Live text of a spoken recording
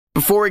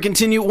Before we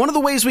continue, one of the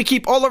ways we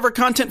keep all of our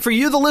content for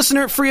you, the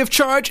listener, free of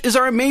charge is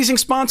our amazing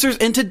sponsors,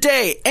 and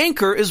today,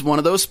 Anchor is one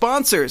of those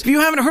sponsors. If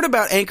you haven't heard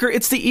about Anchor,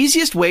 it's the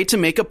easiest way to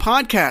make a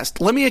podcast.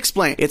 Let me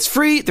explain. It's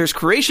free, there's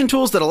creation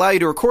tools that allow you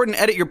to record and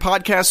edit your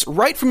podcasts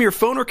right from your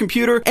phone or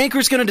computer.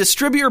 Anchor's going to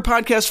distribute your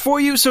podcast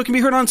for you so it can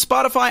be heard on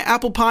Spotify,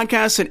 Apple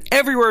Podcasts, and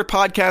everywhere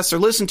podcasts are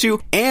listened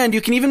to, and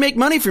you can even make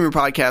money from your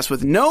podcast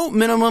with no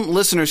minimum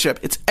listenership.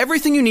 It's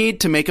everything you need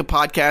to make a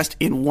podcast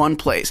in one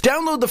place.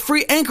 Download the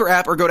free Anchor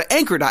app or go to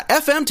anchor.fm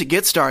to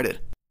get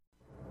started.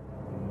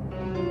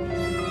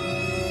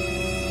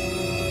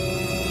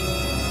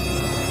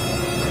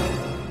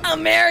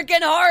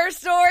 American Horror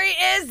Story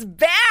is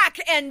back,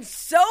 and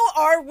so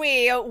are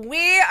we.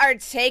 We are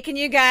taking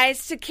you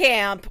guys to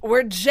camp.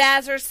 We're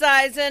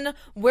jazzercising.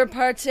 We're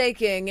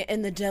partaking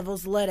in the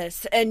devil's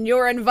lettuce, and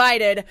you're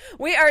invited.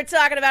 We are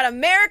talking about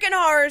American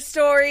Horror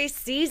Story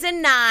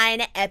Season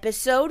 9,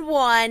 Episode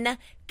 1,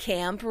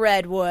 Camp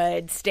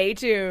Redwood. Stay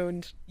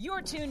tuned.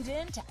 You're tuned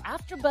in to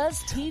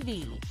AfterBuzz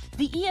TV,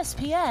 the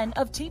ESPN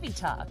of TV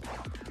talk.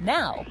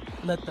 Now,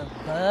 let the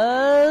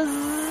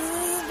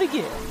buzz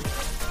begin.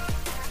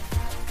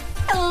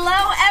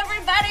 Hello,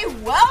 everybody.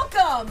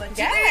 Welcome to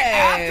the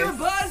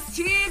AfterBuzz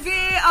TV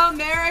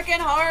American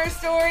Horror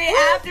Story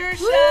After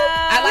Show.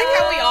 I like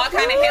how we all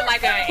kind of hit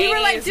like a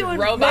 80s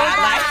robot.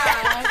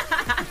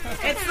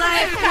 It's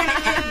like,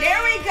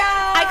 there we go.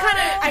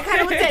 I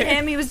kind of looked at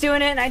him. He was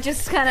doing it, and I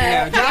just kind of...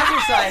 Yeah,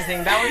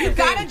 jazzercising. That was the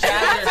thing,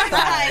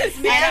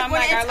 jazzercise. Man,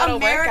 when it's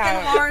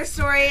American Horror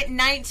Story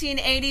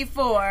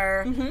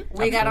 1984,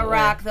 we gotta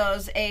rock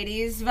those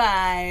 80s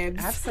vibes.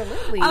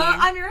 Absolutely.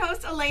 I'm your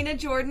host, Elena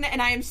Jordan,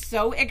 and I am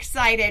so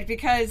excited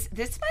because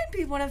this might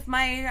be one of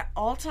my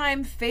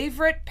all-time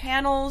favorite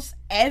panels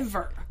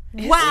ever.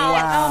 Wow.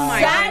 Oh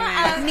my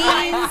That goodness.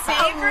 means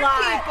favorite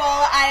people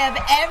I have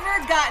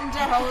ever gotten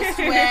to host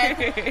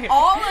with,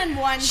 all in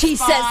one She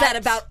spot. says that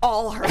about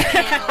all her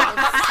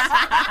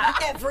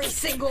panels. Every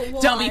single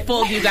one. Don't be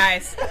fooled, you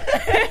guys.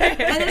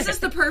 And this is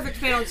the perfect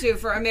panel, too,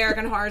 for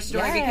American Horror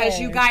Story because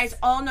you guys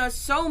all know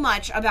so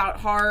much about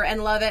horror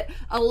and love it.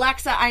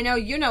 Alexa, I know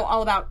you know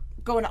all about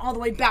going all the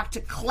way back to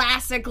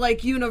classic,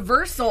 like,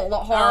 Universal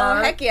horror.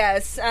 Oh, heck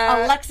yes.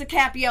 Alexa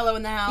Capiello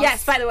in the house.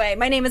 Yes, by the way,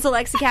 my name is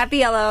Alexa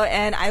Capiello,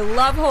 and I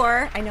love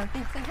horror. I know.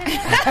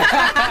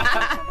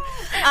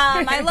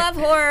 I love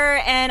horror,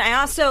 and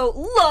I also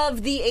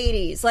love the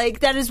 80s.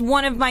 Like, that is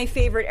one of my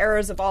favorite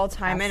eras of all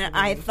time, and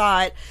I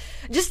thought...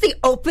 just the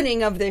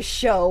opening of this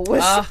show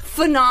was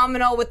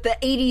phenomenal with the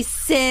 80s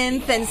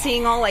synth and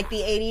seeing all like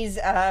the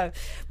 80s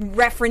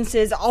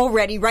references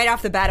already right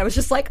off the bat. I was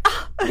just like,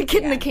 a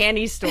kid in the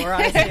candy store,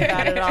 honestly,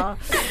 about it all.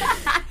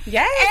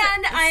 Yes.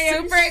 And I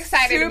am super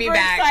excited to be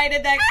back. Super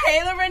excited that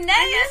Kayla Renee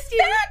is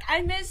back.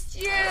 I missed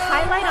you.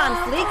 Highlight on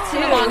fleek, too.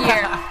 Long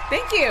year.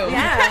 Thank you.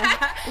 Yeah.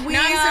 I'm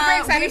super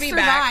excited to be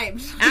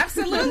survived. back.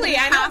 Absolutely.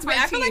 I know.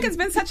 I feel like it's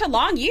been such a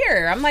long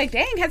year. I'm like,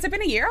 dang, has it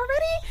been a year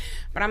already?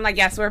 But I'm like,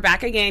 yes, we're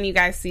back again, you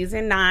guys.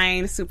 Season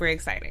 9, super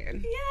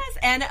excited. Yes,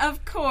 and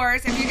of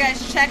course, if you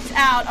guys checked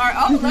out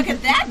our... look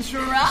at that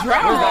drum roll.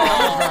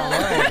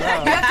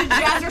 You have to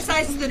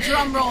jazzercise the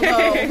drum roll,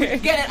 though.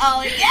 Get it,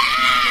 Ollie.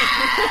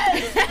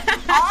 Yes!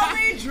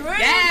 Ollie Dreams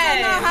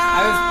in the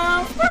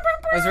house.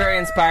 I was very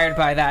inspired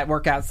by that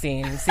workout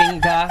scene. Seeing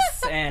Gus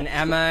and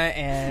Emma,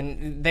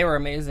 and they were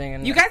amazing.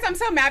 And you guys, I'm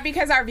so mad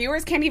because our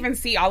viewers can't even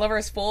see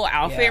Oliver's full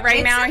outfit right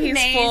It's now. He's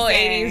full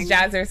amazing.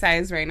 80s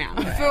jazzercise right now.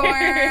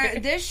 For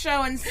this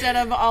show, instead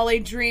of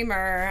Ollie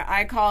Dreamer,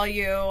 I call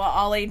you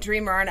Ollie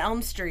Dreamer on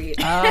Elm Street.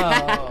 Oh,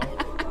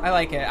 I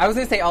like it. I was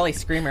going to say Ollie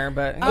Screamer,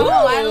 but... Oh,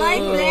 I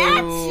like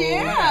that,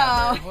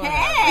 too.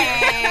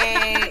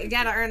 Hey. You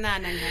got to earn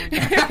that name.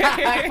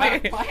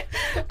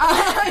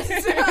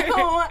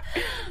 So,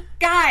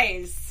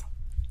 guys,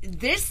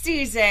 this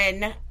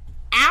season,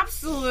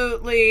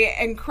 absolutely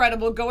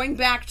incredible. Going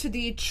back to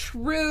the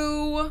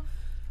true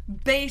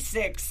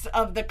basics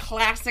of the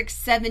classic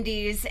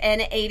 70s and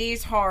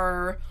 80s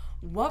horror.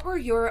 What were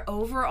your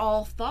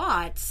overall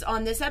thoughts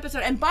on this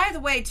episode? And by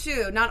the way,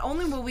 too, not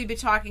only will we be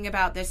talking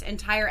about this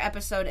entire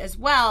episode as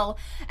well,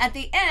 at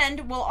the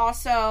end, we'll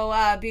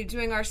also be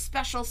doing our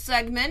special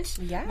segment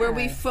where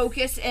we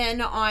focus in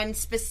on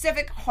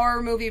specific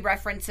horror movie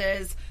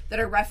references that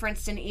are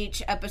referenced in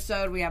each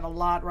episode. We have a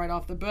lot right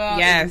off the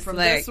bat from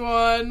this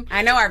one.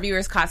 I know our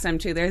viewers caught some,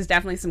 too. There's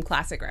definitely some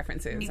classic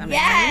references.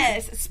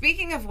 Yes.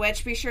 Speaking of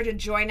which, be sure to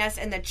join us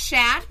in the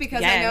chat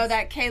because I know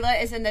that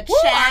Kayla is in the chat.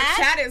 Our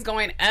chat is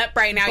going up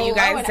right now. You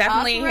guys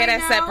definitely hit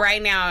us up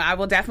right now. I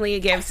will definitely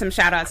give some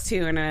shout outs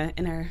too in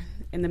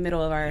the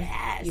middle of our,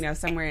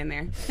 somewhere in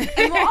there.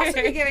 And we'll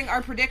also be giving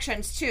our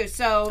predictions too.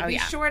 So be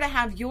sure to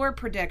have your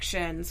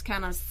predictions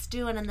kind of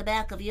stewing in the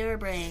back of your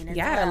brain. To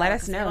let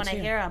us know. I want to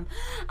hear them.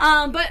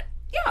 But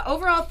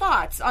overall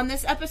thoughts on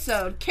this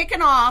episode,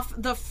 kicking off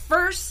the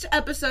first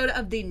episode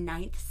of the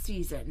 9th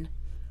season.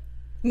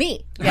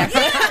 Me. Yes.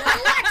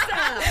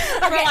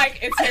 Alexa! We're like,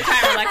 it's your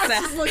time,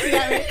 Alexa. Looking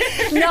at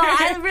me. No,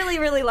 I really,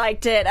 really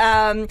liked it.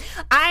 I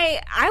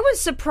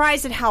was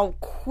surprised at how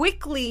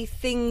quickly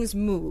things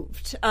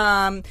moved.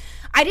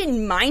 I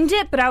didn't mind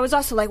it, but I was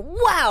also like,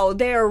 wow,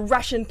 they're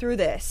rushing through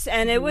this.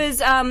 And it was,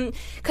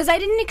 because I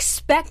didn't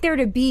expect there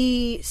to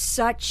be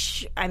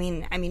such, I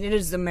mean, it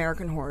is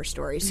American Horror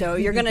Story, so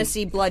you're going to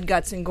see blood,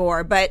 guts, and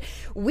gore, but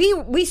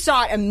we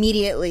saw it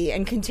immediately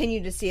and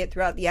continued to see it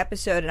throughout the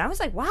episode, and I was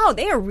like, wow,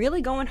 they are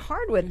really going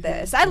hard with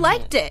this. I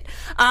liked it.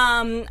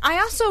 I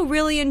also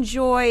really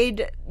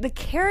enjoyed the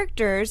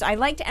characters. I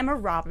liked Emma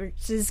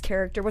Roberts'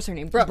 character. What's her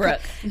name?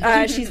 Brooke.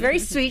 She's very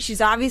sweet.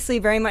 She's obviously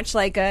very much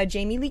like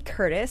Jamie Lee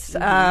Curtis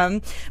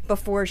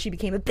before she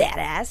became a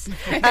badass.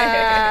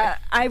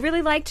 I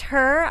really liked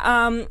her,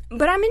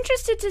 but I'm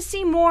interested to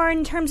see more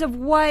in terms of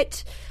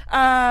what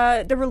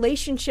the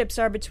relationships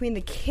are between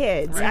the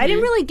kids. I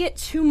didn't really get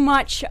too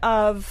much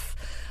of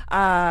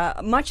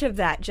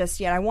that just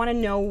yet. I want to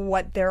know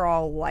what they're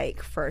all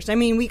like first. I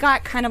mean, we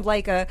got kind of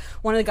like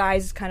one of the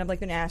guys is kind of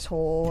like an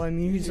asshole. I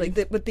mean, he's like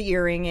with the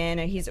earring in,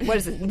 and he's, what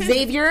is it,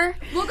 Xavier?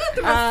 We'll go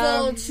through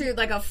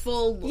a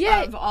full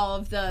of all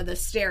of the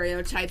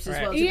stereotypes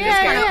as well.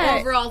 So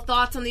overall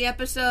thoughts on the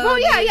episode. Well,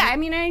 yeah. I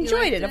mean, I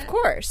enjoyed it, of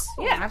course.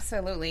 Oh, yeah,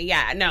 absolutely.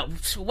 Yeah, no,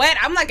 what?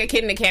 I'm like a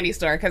kid in a candy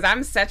store because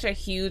I'm such a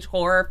huge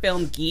horror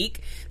film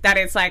geek that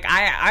it's like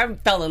I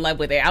fell in love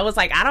with it. I was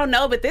like, I don't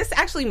know, but this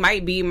actually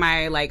might be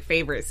my like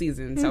favorite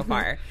season so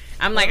far.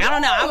 I'm like, I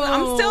don't know.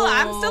 I'm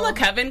still a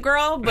Coven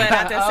girl, but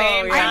at the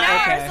same time,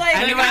 I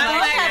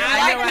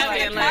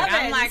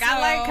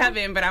like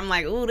Coven, but I'm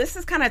like, ooh, this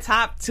is kind of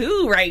top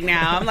 2 right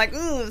now. I'm like,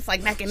 ooh, it's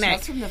like neck and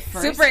neck.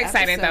 Super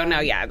excited though. No,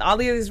 yeah, all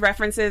these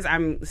references,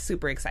 I'm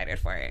super excited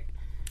for it.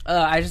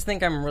 I just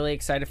think I'm really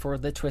excited for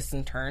the twists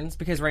and turns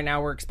because right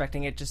now we're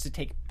expecting it just to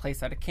take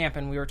place at a camp,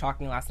 and we were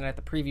talking last night at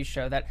the preview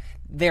show that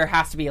there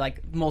has to be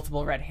like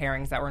multiple red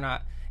herrings that we're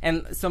not,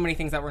 and so many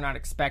things that we're not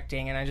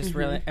expecting, and I just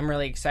am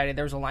really excited.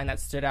 There was a line that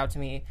stood out to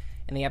me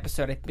in the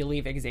episode. I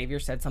believe Xavier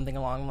said something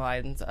along the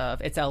lines of,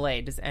 "It's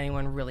LA. Does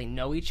anyone really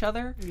know each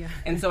other?" Yeah.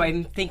 And so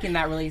I'm thinking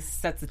that really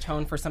sets the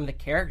tone for some of the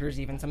characters,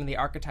 even some of the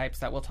archetypes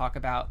that we'll talk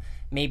about.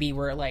 Maybe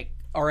we're like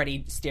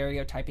already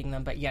stereotyping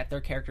them, but yet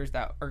they're characters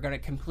that are going to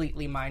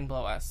completely mind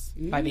blow us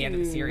by the end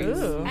of the series.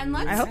 And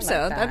I hope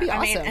so. That'd be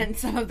awesome. I mean, and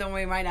some of them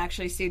we might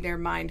actually see their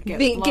mind get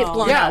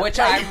blown. Yeah, which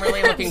I'm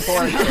really looking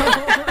forward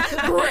to.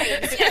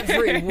 Great.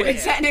 Everywhere. We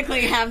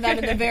technically have that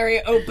in the very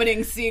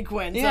opening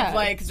sequence of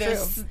like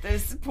this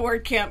poor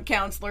camp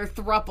counselor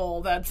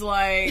thruple that's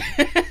like,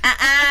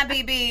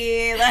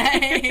 BB,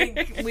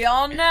 like we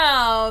all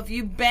know if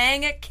you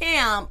bang at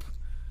camp,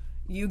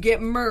 you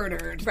get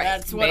murdered. Right.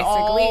 That's what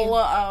all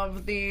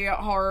of the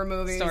horror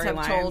movies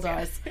have told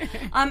us.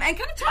 And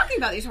kind of talking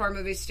about these horror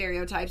movie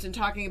stereotypes and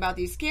talking about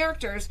these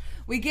characters,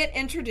 we get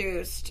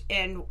introduced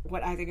in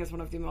what I think is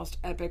one of the most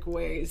epic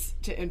ways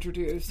to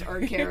introduce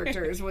our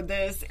characters with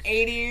this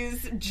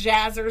 80s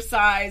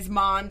jazzercise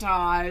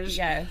montage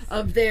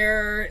of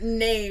their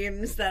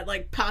names that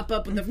like pop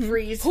up in the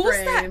freeze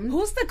frame.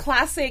 Who's the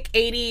classic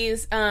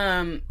 80s?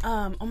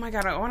 Oh my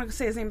god, I want to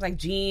say his name's like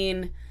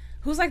Gene.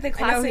 Who's like the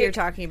classic? I know who you're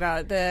talking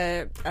about.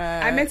 The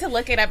I meant to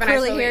look it up and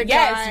curly I saw hair it.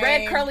 Yes,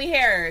 red curly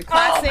hair,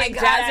 classic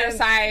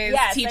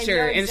jazzercise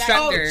teacher,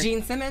 instructor. Oh,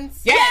 Gene Simmons.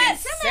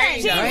 Yes,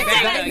 Gene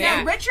Simmons.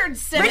 Yeah. Richard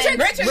Simmons.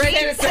 Richard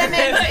Simmons is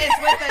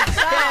with a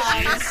dog.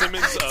 Gene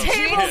Simmons of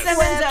Table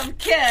Simmons of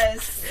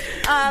Kiss.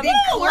 The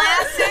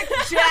classic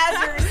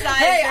jazzercise.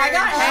 Hey, I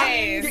got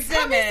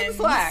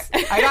Simmons.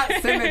 I got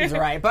Simmons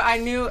right, but I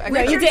knew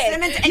Richard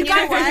Simmons. And you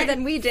got know further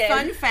than we did.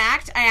 Fun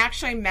fact: I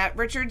actually met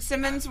Richard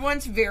Simmons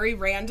once, very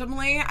randomly.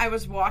 I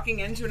was walking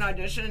into an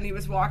audition and he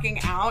was walking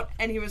out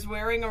and he was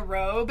wearing a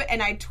robe, and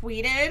I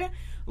tweeted,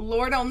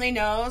 Lord only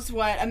knows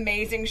what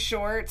amazing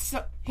shorts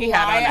he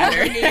had on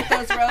underneath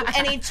those robes,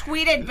 and he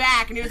tweeted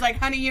back and he was like,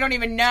 honey, you don't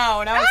even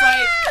know. And I was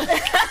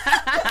like,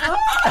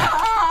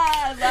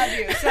 I love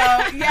you. So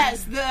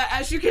yes,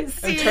 as you can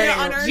see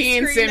on our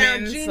Gene screen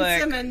Simmons, now,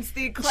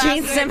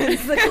 Gene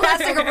Simmons, the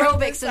classic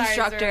aerobics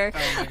instructor.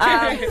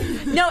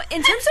 No,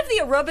 in terms of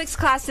the aerobics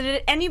class,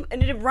 did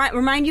it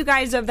remind you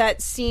guys of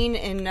that scene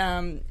in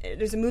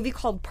there's a movie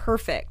called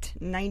Perfect,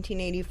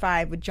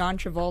 1985, with John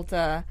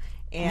Travolta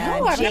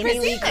and Jamie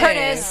Lee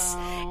Curtis,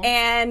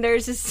 and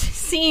there's this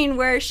scene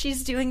where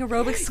she's doing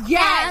aerobics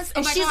class,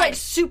 and she's like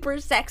super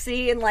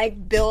sexy and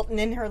like built and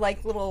in her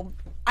like little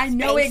I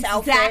know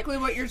exactly outfit.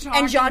 What you're talking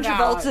about. And John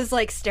Travolta's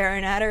like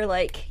staring at her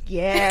like,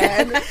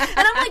 yeah. And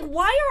I'm like,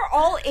 why are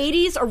all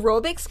 80s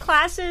aerobics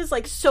classes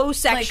like so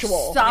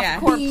sexual? Like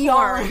softcore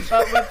porn,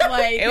 but with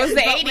like... It was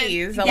the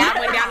 80s. A lot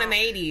went down in the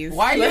 80s.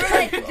 Why are you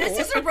like, this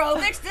is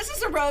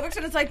aerobics,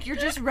 and it's like you're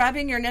just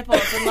rubbing your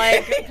nipples and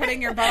like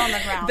putting your butt on the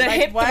ground. The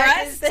like, hip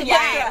thrust?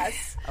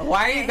 Yes.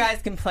 Why are you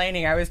guys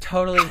complaining? I was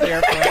totally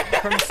here for it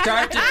from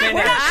start to finish.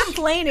 We're not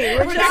complaining.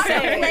 We're not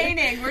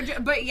complaining.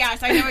 But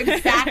yes, I know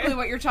exactly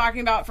what you're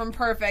talking about from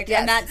Perfect,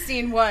 and that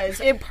scene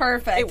was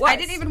perfect. It was. I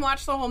didn't even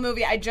watch the whole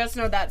movie. I just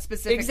know that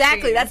specific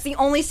scene. That's the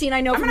only scene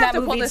I know from that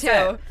movie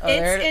too.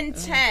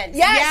 It's intense.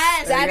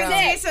 Yes,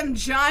 that's it. Some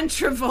John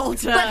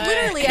Travolta. But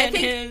literally,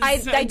 I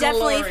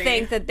definitely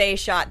think that they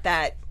shot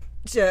that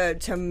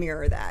to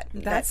mirror that.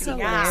 That's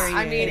hilarious.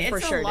 I mean, for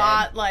it's sure a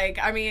lot. Like,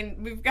 I mean,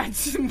 we've got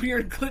some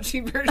weird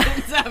glitchy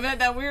versions of it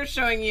that we're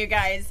showing you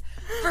guys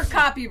for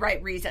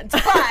copyright reasons,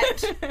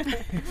 but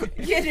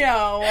you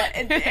know,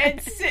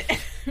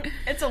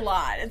 it's a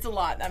lot. It's a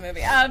lot, that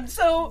movie.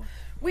 So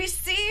we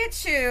see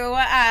too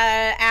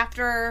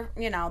after,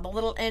 you know, the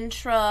little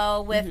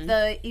intro with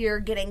the ear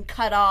getting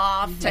cut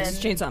off, Texas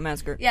Chainsaw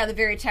Massacre. Yeah, the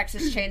very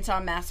Texas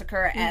Chainsaw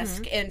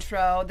Massacre-esque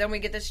intro. Then we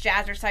get this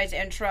jazzercise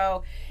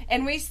intro,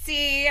 and we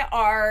see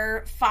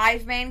our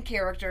 5 main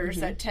characters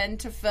that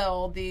tend to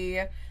fill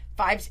the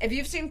 5. If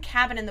you've seen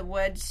Cabin in the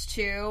Woods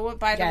too,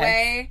 by the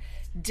way,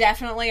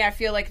 definitely I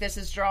feel like this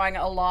is drawing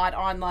a lot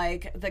on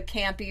like the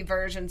campy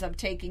versions of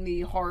taking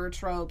the horror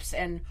tropes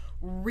and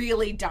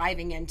really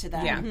diving into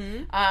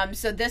them.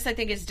 So this I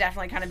think is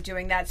definitely kind of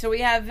doing that. So we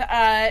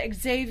have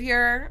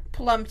Xavier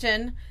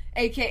Plumpton,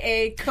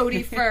 aka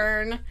Cody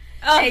Fern,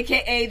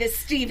 aka the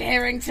Steve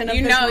Harrington of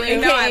you know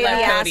I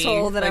love Cody.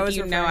 Asshole that I was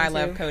I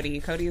love Cody.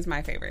 Cody is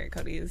my favorite.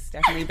 Cody is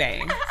definitely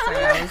bang. So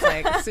I was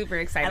like super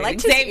excited. I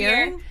liked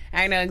Xavier. his ear.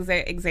 I know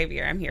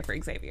Xavier. I'm here for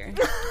Xavier.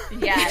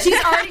 Yeah, She's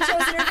already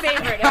chosen her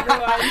favorite,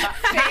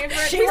 everyone.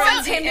 She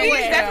wants him to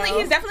win.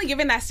 He's definitely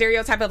giving that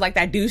stereotype of like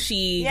that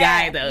douchey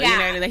guy though. Yeah.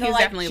 You know, like, The, he's like,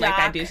 definitely like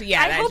that jock. douchey.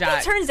 Yeah, I that hope jock.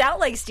 he turns out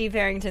like Steve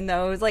Harrington,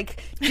 though. It's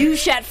like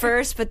douche at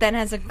first, but then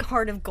has a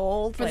heart of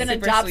gold. but like, then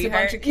adopts a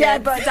bunch of kids. yeah,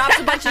 but adopts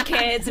a bunch of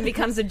kids and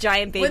becomes a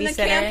giant babysitter. when the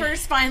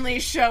campers finally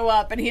show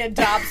up and he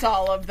adopts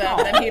all of them,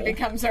 then he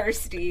becomes our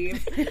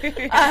Steve. He's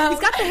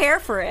got the hair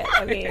for it.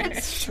 I mean,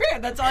 It's true.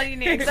 That's all you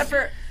need, except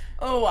for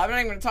I'm not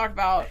even going to talk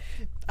about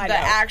the know.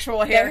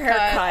 actual Their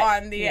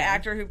haircut on the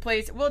actor who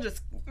plays. We'll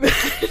just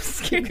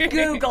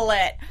Google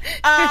it.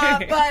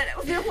 But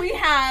then we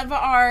have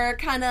our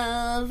kind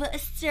of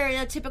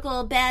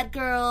stereotypical bad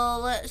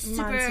girl,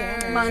 super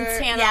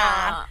Montana.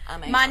 yeah, Oh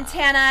my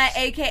Montana,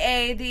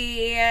 aka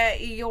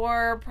the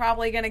you're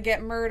probably going to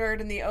get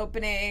murdered in the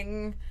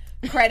opening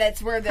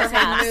credits where this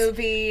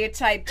movie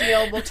type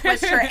deal will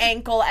twist her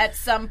ankle at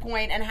some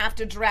point and have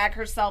to drag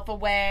herself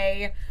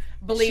away.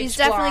 She's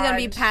definitely going to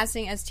be blonde.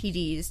 passing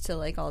STDs to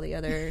like all the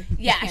other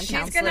She's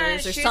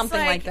counselors or she's something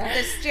like that.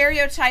 The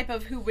stereotype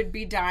of who would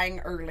be dying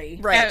early.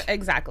 Right.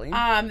 Exactly.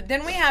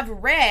 Then we have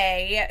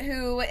Ray,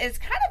 who is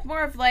kind of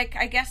more of like,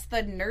 I guess,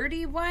 the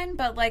nerdy one,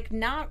 but like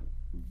not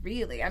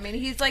really. I mean,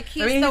 he's the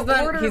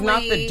orderly. He's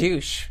not the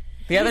douche.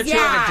 The other two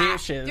are the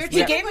douches.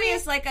 He gave me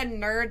as like a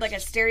nerd, like a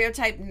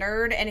stereotype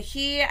nerd, and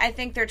I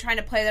think they're trying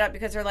to play that up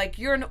because they're like,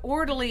 you're an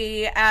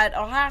orderly at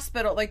a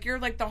hospital, like you're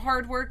like the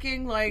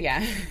hardworking, like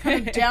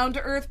kind of down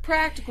to earth,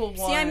 practical one.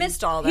 See, I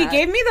missed all that. He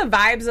gave me the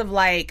vibes of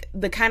like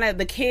the kind of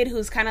the kid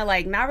who's kind of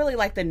like not really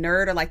like the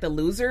nerd or like the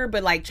loser,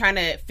 but like trying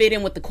to fit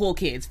in with the cool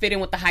kids, fit in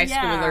with the high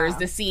schoolers,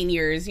 the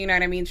seniors. You know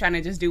what I mean? Trying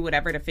to just do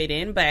whatever to fit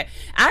in. But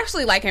I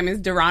actually like him as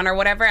Duran or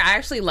whatever. I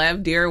actually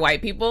love Dear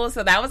White People,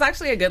 so that was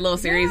actually a good little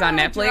series on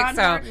Netflix. Duran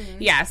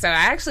Martin. So I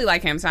actually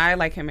like him. So I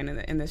like him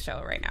in this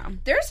show right now.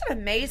 There's an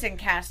amazing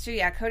cast too.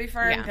 Yeah, Cody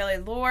Fern, Billy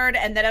Lord,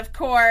 and then of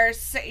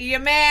course your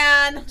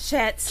man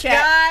Chet.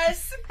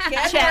 Gus,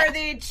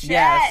 Kid-worthy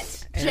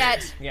Chet.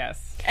 Chet.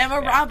 Yes.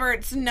 Emma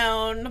Roberts'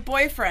 known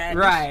boyfriend.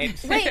 Right.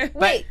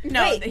 Wait.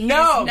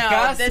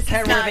 Gus this is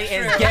Kenworthy not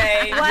is true.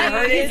 gay. You What?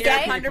 heard He's it gay?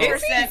 here. 100%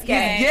 gay. He's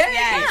gay.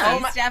 Yeah, Oh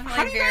he's my- definitely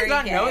how do you very guys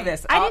not gay. know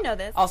this? I didn't know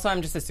this. Also,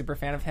 I'm just a super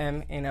fan of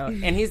him, you know.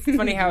 And he's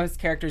funny how his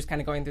character is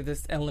kind of going through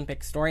this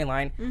Olympic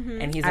storyline,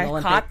 and he's an I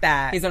Olympic. caught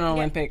that. He's an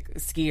Olympic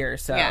skier,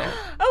 so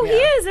Oh, he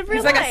is in real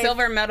He's like life. a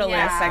silver medalist.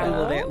 I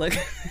googled it. Look,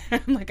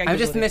 I'm like I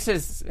just Googled it. miss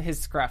his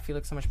scruff. He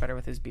looks so much better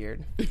with his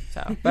beard.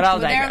 So, but I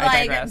They're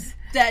like, digress.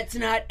 that's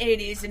not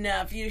 80s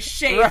enough. You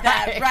shave Right.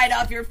 that right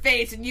off your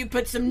face and you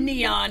put some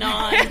neon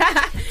on.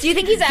 Do you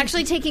think he's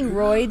actually taking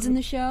roids in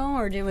the show,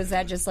 or was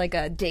that just like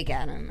a dig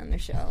at him in the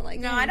show? Like,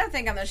 No, I don't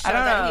think on the show I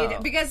don't that he know.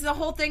 did. Because the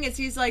whole thing is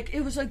he's like,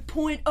 it was like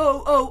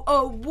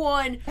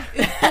 .0001.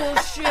 It's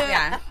bullshit.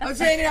 I was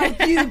hanging out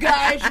with you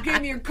guys. You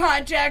gave me your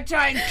contact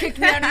tie and kicked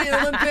me out of the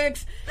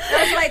Olympics. And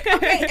I was like,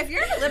 okay, if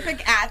you're an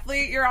Olympic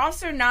athlete, you're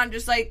also not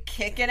just like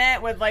kicking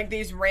it with like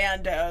these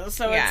randos.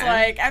 So it's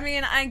like, I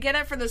mean, I get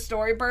it for the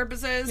story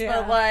purposes,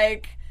 but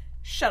like,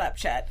 shut up,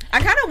 Chet. I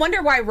kind of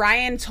wonder why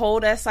Ryan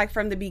told us like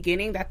from the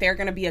beginning that they're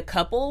going to be a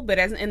couple, but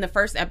as in the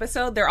first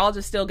episode, they're all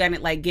just still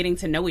getting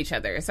to know each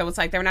other. So it's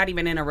like they're not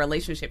even in a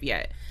relationship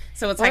yet.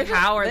 So it's like,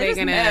 how are they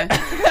going to?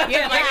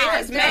 Yeah, like they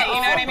just met. You know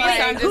what I mean? So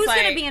I'm just Who's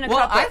like, going to be in a Well,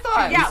 couple? I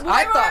thought. Yeah,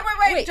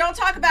 I wait. Don't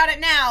talk about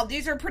it now.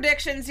 These are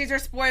predictions. These are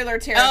spoiler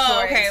territory.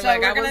 Oh, okay, So like,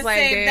 we're I going was to like,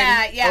 save dude.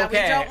 that. Yeah, we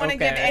Okay, don't want to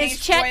give okay. any Is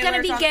Chet spoilers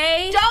gonna be on-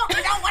 gay?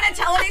 I don't want to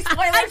tell any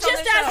spoilers I on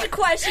just the asked show. a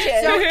question.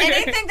 So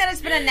anything that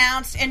has been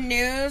announced in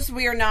news,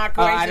 we are not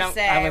going I to don't-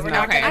 say. I was We're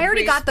not. not going to I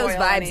already got those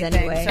pre-spoil vibes anything.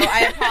 anyway. So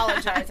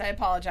I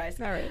apologize.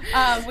 All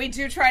right. We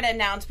do try to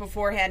announce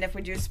beforehand if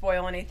we do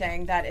spoil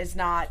anything that has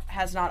not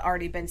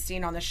already been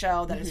seen on the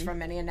show that is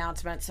from any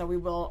announcement. So we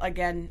will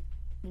again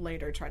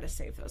later try to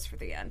save those for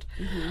the end.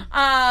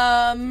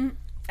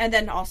 And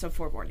then also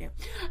forewarn you.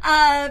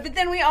 But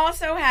then we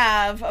also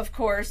have, of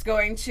course,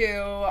 going to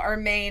our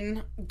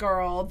main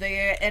girl,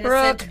 the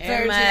innocent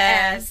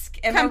virgin-esque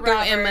Emma Come through,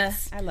 Roberts. Emma.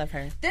 I love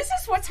her. This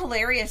is what's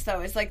hilarious, though,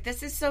 is like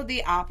this is so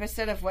the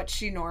opposite of what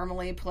she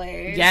normally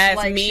plays. Yes,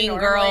 like, mean she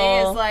normally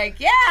girl. is like,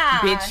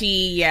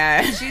 Bitchy,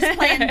 yeah. She's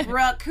playing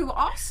Brooke, who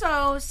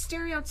also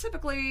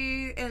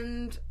stereotypically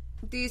in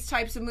these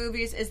types of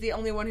movies is the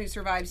only one who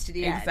survives to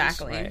the end.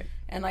 Exactly. Right.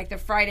 And like the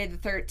Friday the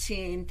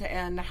 13th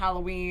and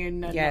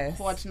Halloween and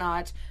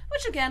whatnot,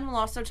 which again we'll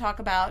also talk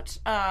about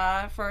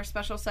for a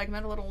special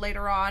segment a little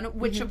later on,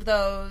 which of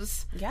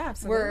those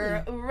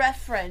were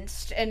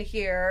referenced in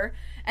here.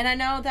 And I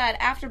know that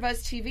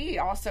AfterBuzz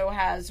TV also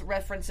has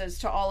references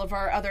to all of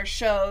our other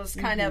shows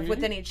kind of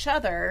within each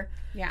other.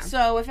 Yeah.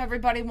 So if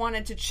everybody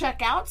wanted to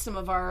check out some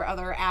of our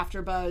other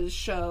AfterBuzz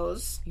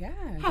shows,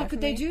 how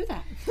could they do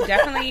that?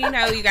 Definitely,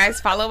 you guys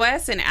follow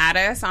us and add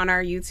us on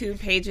our YouTube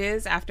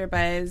pages,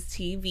 AfterBuzz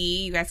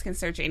TV. You guys can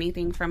search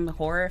anything from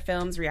horror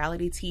films,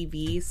 reality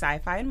TV,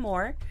 sci-fi, and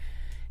more.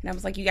 And I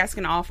was like, you guys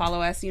can all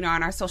follow us, on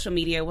our social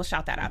media. We'll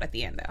shout that out at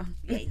the end, though.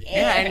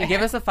 Yeah, and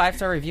give us a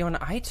 5-star review on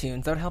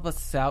iTunes. That would help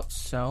us out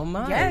so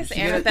much. Yes,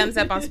 and a thumbs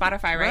up on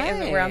Spotify,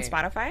 right? We're on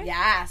Spotify?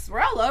 Yes, we're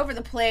all over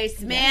the place,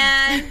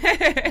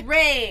 man.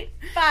 Rate,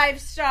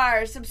 5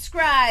 stars,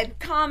 subscribe,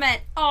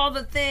 comment, all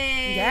the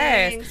things.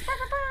 Yes.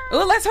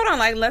 Oh, let's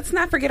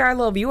not forget our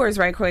little viewers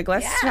right quick.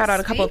 Let's shout out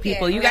a couple of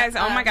people. You guys,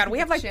 oh my God, we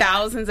have like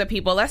thousands of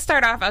people. Let's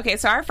start off. Okay,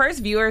 so our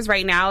first viewers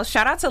right now,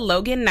 shout out to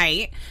Logan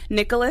Knight,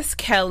 Nicholas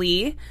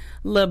Kelly,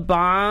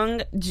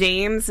 Lebong,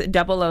 James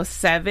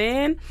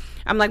 007.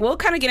 I'm like, we'll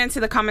kind of get into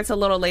the comments a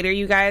little later,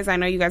 you guys. I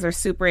know you guys are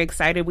super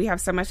excited. We have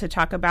so much to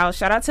talk about.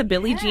 Shout out to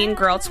Billie Jean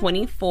Girl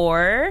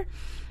 24,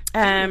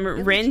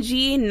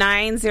 Renji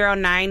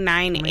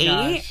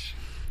 90998.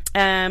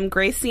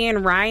 Gracie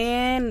and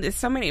Ryan, there's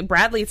so many.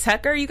 Bradley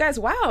Tucker, you guys,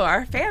 wow,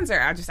 our fans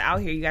are just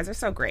out here. You guys are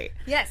so great.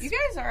 Yes, you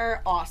guys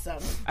are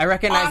awesome. I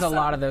recognize a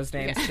lot of those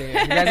names too. You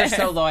guys are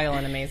so loyal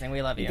and amazing.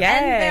 We love you.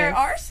 Yes. And there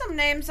are some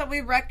names that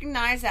we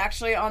recognize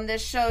actually on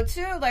this show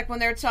too, like when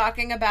they're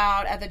talking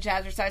about at the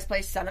Jazzercise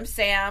place, Son of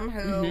Sam,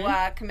 who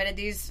committed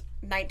these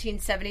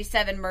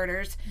 1977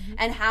 murders,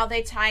 and how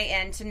they tie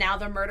into now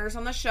the murders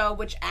on the show,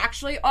 which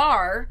actually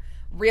are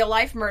real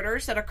life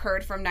murders that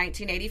occurred from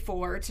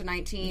 1984 to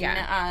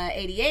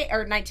 1988 or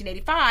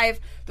 1985,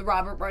 the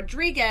Robert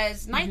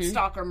Rodriguez Night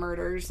Stalker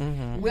murders.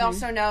 We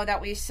also know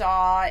that we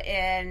saw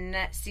in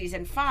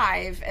season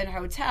 5 in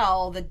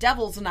Hotel, the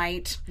Devil's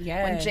Night,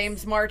 when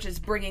James March is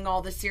bringing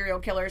all the serial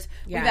killers.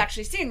 We've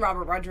actually seen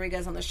Robert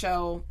Rodriguez on the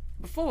show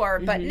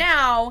before, but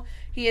now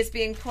he is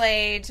being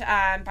played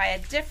by a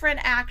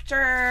different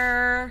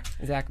actor.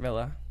 Zach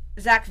Villa,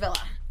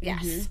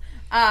 yes.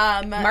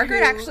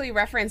 Margaret actually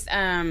referenced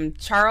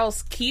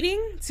Charles Keating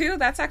too.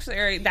 That's actually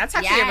a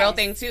real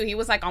thing too. He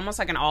was like almost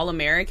like an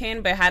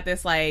all-American, but had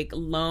this like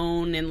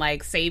loan and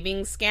like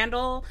savings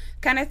scandal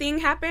kind of thing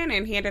happen,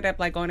 and he ended up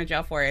like going to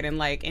jail for it, and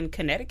like in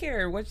Connecticut,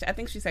 or which I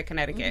think she said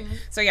Connecticut.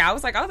 So yeah, I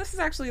was like, oh, this is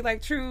actually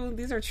like true.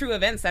 These are true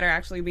events that are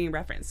actually being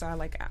referenced. So I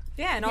like that.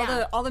 Yeah, and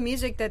all the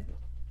music that.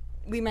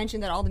 We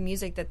mentioned that all the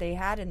music that they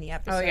had in the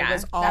episode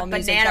was all that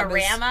music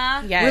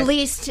Bananarama that was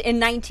released in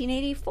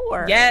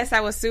 1984. Yes,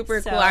 that was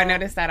super cool. I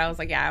noticed that. I was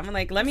like, I'm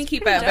like, let me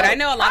keep up. But I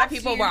know a lot of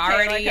people were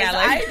already,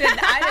 I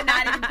did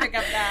not even pick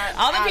up that.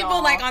 All the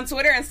people like on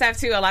Twitter and stuff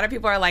too. A lot of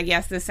people are like,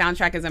 yes, this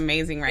soundtrack is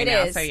amazing right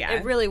now. It is. So yeah,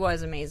 it really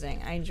was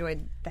amazing. I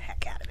enjoyed the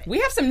heck out of it. We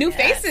have some new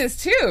faces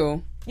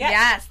too.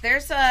 Yes,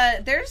 there's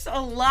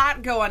a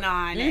lot going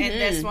on in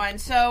this one.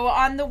 So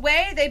on the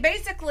way, they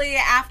basically,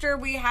 after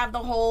we have the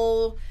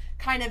whole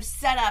kind of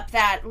set up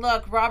that,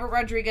 look, Robert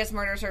Rodriguez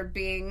murders are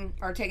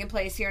taking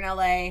place here in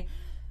LA.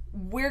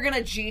 We're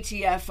gonna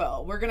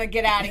GTFO. We're gonna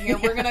get out of here.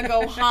 We're gonna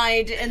go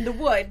hide in the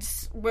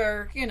woods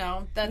where,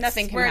 that's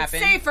nothing can where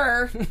happen. It's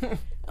safer.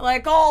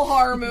 Like all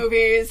horror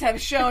movies have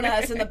shown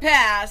us in the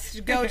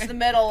past, go to the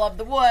middle of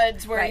the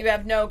woods where you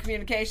have no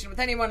communication with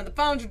anyone and the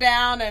phones are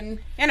down. And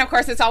of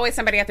course, it's always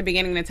somebody at the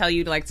beginning to tell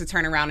you to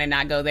turn around and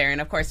not go there.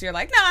 And of course, you're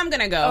like, no, I'm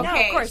going to go.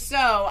 Okay, of course. So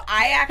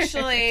I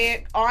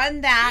actually,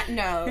 on that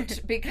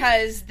note,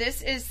 because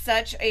this is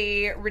such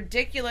a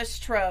ridiculous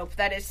trope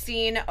that is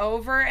seen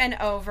over and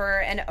over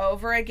and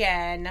over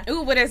again.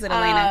 Ooh, what is it,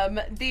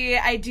 Elena? The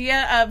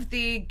idea of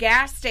the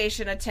gas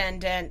station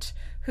attendant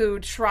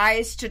who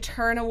tries to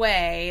turn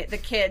away the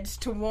kids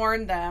to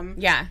warn them.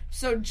 Yeah.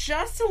 So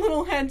just a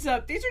little heads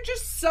up. These are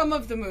just some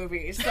of the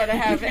movies that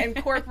have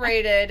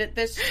incorporated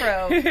this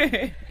trope.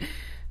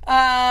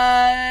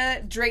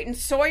 Drayton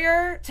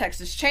Sawyer,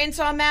 Texas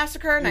Chainsaw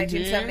Massacre,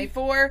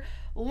 1974.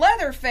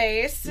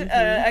 Leatherface,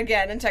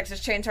 again in Texas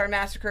Chainsaw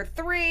Massacre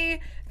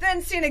 3,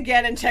 then seen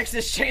again in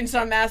Texas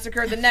Chainsaw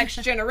Massacre The Next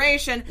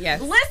Generation. Yes.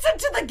 Listen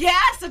to the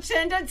gas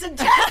attendants in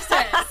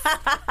Texas.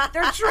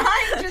 They're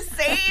trying to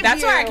save you.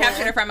 That's where I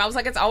captured it from. I was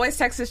like, it's always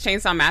Texas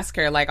Chainsaw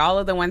Massacre. Like, all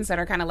of the ones that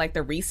are kind of like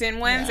the recent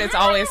ones, it's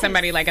always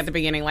somebody like at the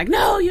beginning, like,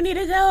 no, you need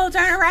to go,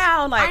 turn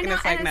around. Like, I know, and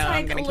it's like, no,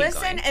 I'm going to keep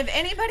going. Listen, if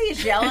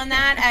anybody's yelling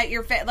that at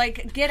your face,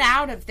 like, get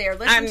out of there.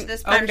 Listen to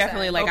this person. I'm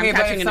definitely like, Okay, I'm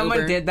but catching if an someone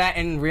Uber. did that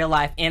in real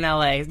life in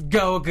LA,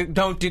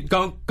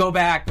 don't go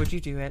back. Would you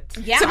do it?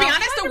 Yeah, To be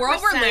honest, the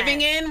world we're 100%.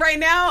 living in right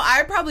now,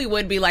 I probably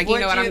would be like, you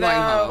know what, I'm going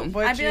home.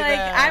 I'd be like,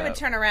 I would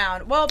turn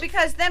around. Well,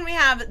 because then we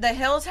have The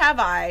Hills Have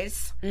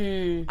Eyes,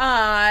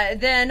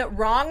 then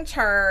Wrong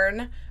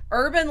Turn,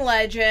 Urban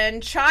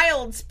Legend,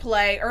 Child's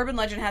Play. Urban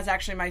Legend has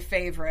actually my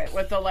favorite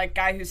with the like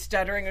guy who's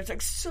stuttering. It's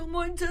like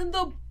someone's in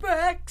the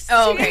back seat.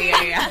 Oh, okay,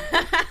 yeah.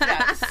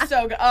 Yeah,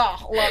 so good.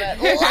 Oh, love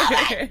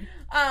it.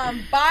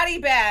 Body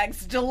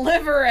Bags,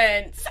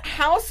 Deliverance,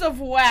 House of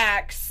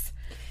Wax,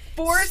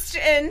 Forced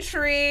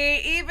Entry,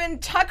 even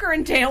Tucker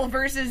and Dale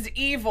versus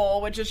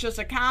Evil, which is just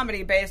a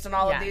comedy based on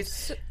all of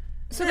these.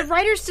 So the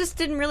writers just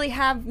didn't really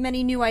have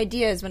many new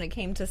ideas when it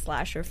came to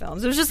slasher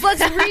films. It was just,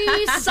 let's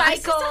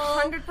recycle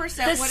 100%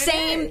 the what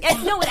same. it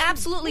is. No, it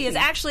absolutely is.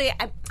 Actually,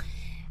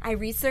 I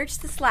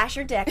researched the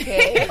slasher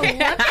decade. Look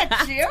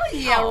at you,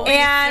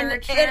 And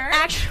researcher. it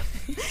actually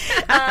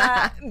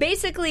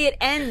basically it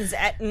ends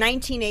at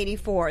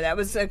 1984. That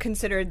was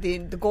considered the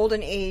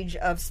golden age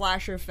of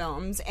slasher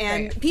films,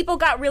 and people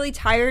got really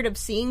tired of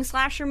seeing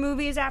slasher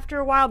movies after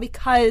a while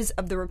because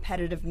of the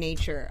repetitive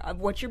nature of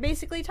what you're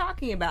basically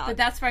talking about. But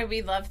that's why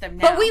we love them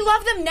now. But we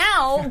love them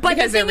now. But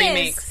Because the they're thing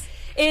remakes.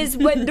 is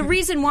what the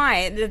reason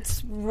why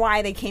that's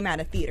why they came out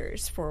of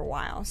theaters for a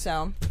while.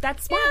 So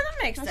that's Yeah, why.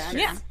 that makes sense.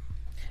 Yeah.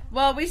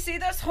 Well, we see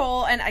this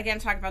whole, and again,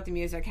 talk about the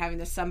music, having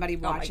this somebody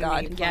watching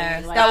God. me play.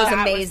 Yes. Like, That was the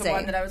amazing.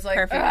 one that I was like,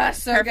 Perfect.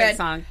 so Perfect good.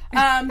 song.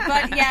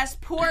 But yes,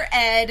 poor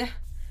Ed.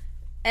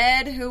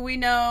 Ed, who we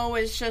know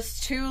is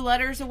just 2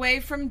 letters away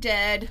from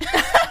dead.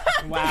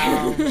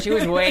 Wow. She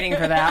was waiting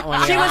for that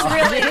one. She was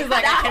really. She was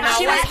like, I cannot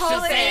she was wait to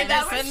holding say it. this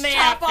That was in the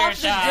top after off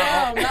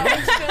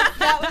the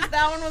show. dome.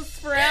 That one was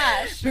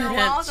fresh. You're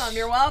welcome.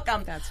 You're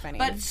welcome. That's funny.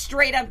 But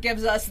straight up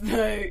gives us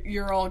the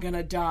 "you're all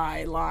gonna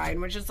die"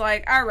 line, which is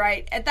like, all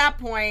right. At that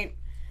point,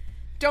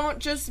 don't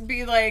just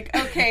be like,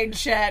 okay,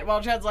 Chet.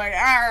 Well, Chet's like, all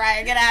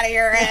right, get out of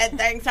here, Ed.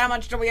 Thanks. How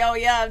much do we owe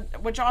you?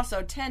 Which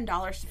also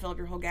 $10 to fill up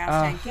your whole gas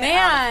tank. Get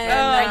out of here.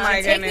 Oh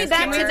my Take me goodness. back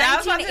Can we- to I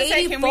was about to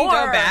say, can we go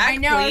 1984. back, I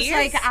know. please?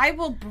 It's like I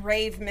will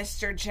brave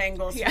Mr.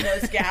 Jingles for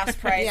those gas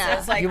prices.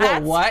 Yeah. Like You will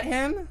that's what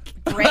him?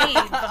 brave.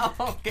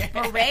 Okay.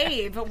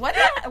 Brave. What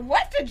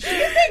did you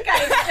think I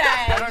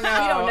said? I don't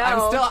know. We don't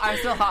know. I'm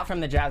still hot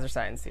from the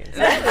jazzercise scene.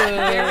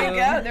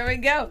 There we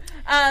go.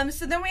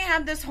 So then we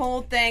have this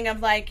whole thing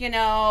of like,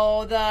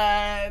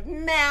 the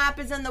map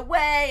is in the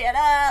way and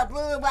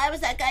why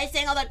was that guy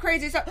saying all that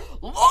crazy stuff?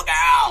 Look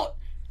out!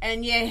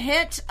 And you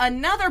hit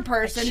another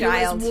person who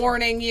child. is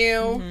warning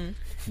you.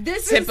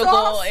 This Typical. is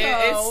also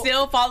It's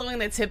still following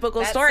the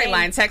typical That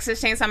storyline. same-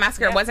 Texas Chainsaw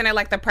Massacre. Wasn't it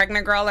like the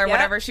pregnant girl or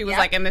whatever? She was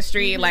like in the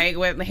street, like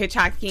with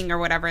hitchhiking or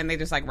whatever, and they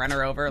just like run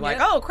her over. Like,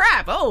 oh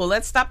crap! Oh,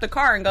 let's stop the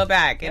car and go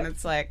back. And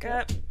it's like,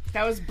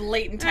 that was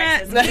blatant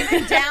Texas.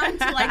 Even down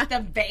to like the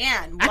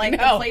van, like the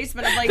know.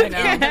 placement of like in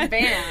the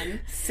van.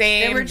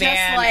 same They were just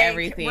van, like,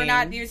 everything. we're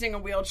not using a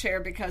wheelchair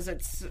because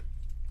it's.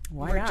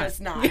 Why We're not?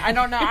 just not. I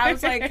don't know. I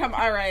was like, come,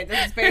 all right.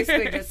 This is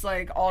basically just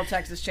like all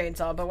Texas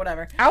Chainsaw, but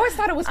whatever. I always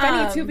thought it was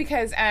funny too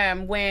because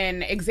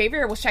when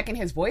Xavier was checking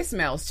his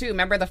voicemails too,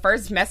 remember the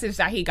first message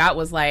that he got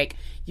was like,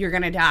 "You're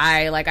gonna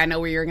die. Like I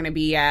know where you're gonna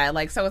be at."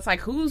 Like so, it's like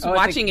who's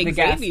watching the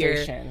Xavier?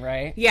 gas station,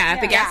 right? Yeah,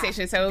 at the Yeah. gas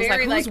station. So it was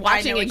Very, like, who's like, I know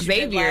watching what you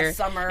did Xavier? last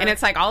summer. And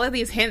it's like all of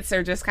these hints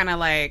are just kind of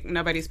like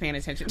nobody's paying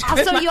attention to.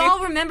 Also, it. you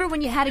all remember when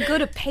you had to go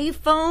to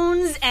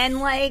payphones and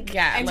like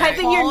Yeah, and like-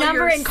 type in your Call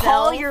number and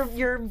call yourself.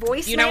 your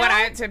voicemail? You know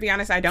what? To be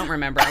honest, I don't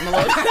remember. I'm a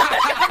little.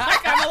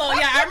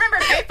 Yeah, I remember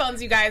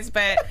payphones, you guys,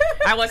 but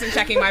I wasn't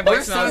checking my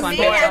voicemails on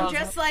Me, I'm payphones.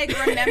 just like,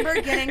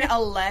 remember getting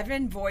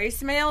 11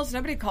 voicemails?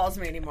 Nobody calls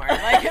me anymore.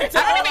 Like, it's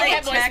I all don't even like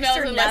get text voicemails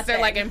or unless they're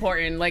like nothing.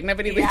 important. Like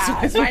nobody leaves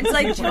Yeah, voicemails. mine's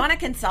like, do you want to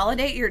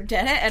consolidate your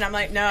debt? And I'm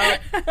like, no,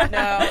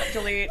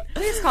 delete.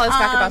 Please call us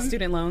back about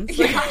student loans.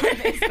 Yeah,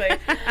 basically.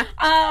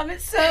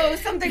 So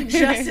something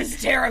just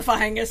as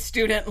terrifying as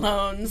student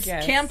loans.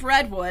 Yes. Camp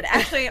Redwood,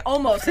 actually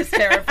almost as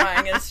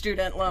terrifying as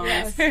student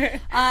loans.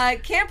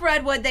 Camp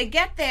Redwood, they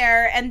get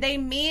there and they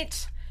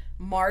meet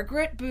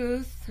Margaret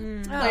Booth,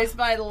 played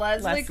by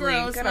Leslie Leslie, good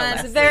old Grossman.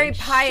 Leslie. A very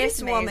pious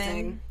She's woman.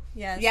 amazing.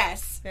 Yes.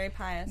 Yes. Very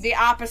pious. The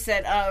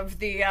opposite of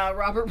the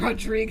Robert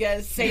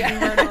Rodriguez Satan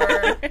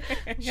murderer.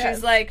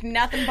 She's like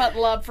nothing but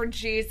love for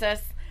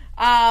Jesus.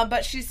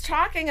 But she's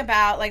talking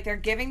about like they're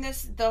giving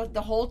this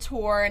the whole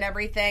tour and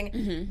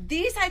everything.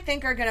 These I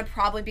think are going to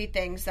probably be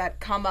things that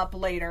come up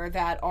later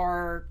that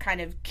are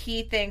kind of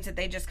key things that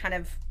they just kind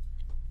of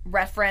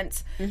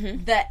reference.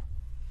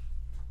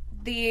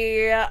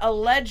 The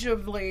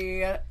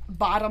allegedly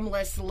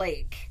bottomless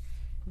lake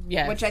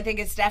Yes. Which I think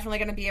is definitely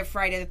going to be a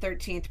Friday the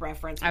 13th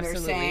reference.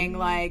 Absolutely. They're saying,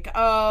 like,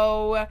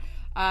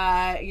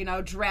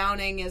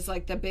 drowning is,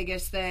 like, the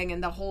biggest thing,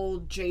 and the whole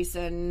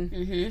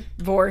Jason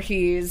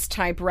Voorhees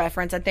type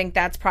reference. I think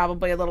that's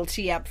probably a little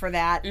tee up for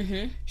that.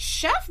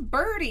 Chef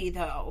Birdie,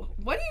 though.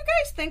 What do you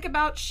guys think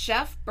about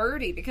Chef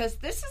Birdie? Because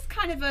this is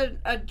kind of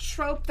a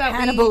trope that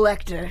Hannibal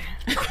Lecter.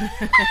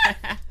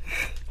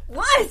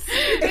 What?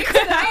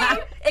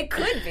 It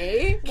could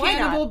be. Why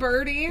Cannibal not?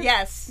 Birdie?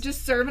 Yes.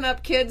 Just serving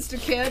up kids to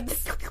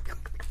kids.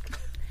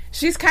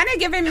 She's kind of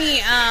giving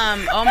me,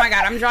 oh my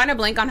God, I'm drawing a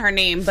blank on her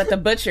name, but the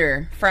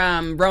butcher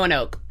from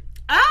Roanoke.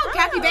 Oh,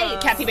 Kathy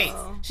Bates. Kathy Bates.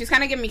 She's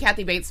kind of giving me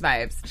Kathy Bates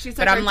vibes. She's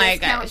but like I'm our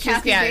like, discount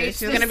Kathy Bates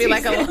she's this going to be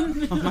like a season.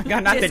 little, oh my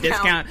God, not the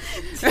discount.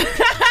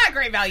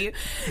 Great value.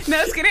 No,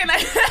 just kidding.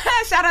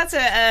 Shout out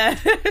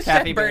to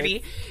Chef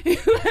Birdie.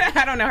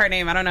 I don't know her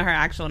name. I don't know her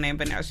actual name,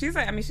 but no, she's,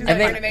 I think she's going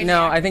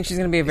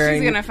to be a very,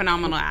 she's a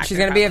phenomenal actor. She's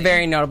going to be a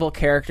very notable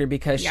character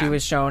because she Yeah.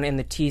 was shown in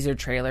the teaser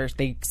trailers.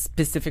 They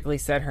specifically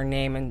said her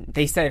name, and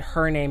they said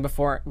her name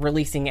before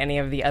releasing any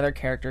of the other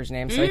characters'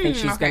 names. So I think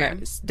she's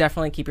going to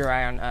definitely keep your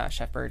eye on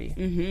Chef Birdie.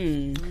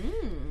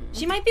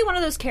 She might be one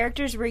of those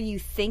characters where you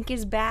think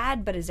is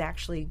bad, but is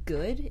actually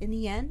good in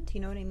the end. You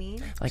know what I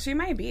mean? She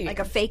might be. Like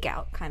a fake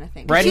out kind of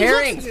thing. Red She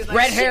herrings. looks-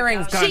 Red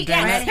herrings,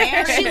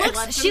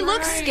 goddammit. She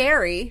looks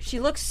scary. She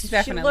looks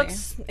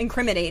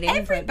incriminating.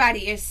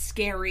 Everybody is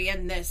scary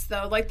in this,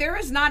 though. Like, there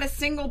is not a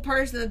single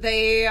person that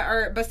they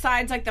are,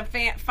 besides, like, the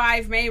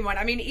five main one.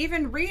 I mean,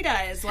 even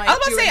Rita is, like, I was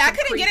about to doing say, I some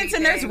couldn't get creepy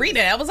into Nurse things.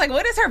 Rita. I was like,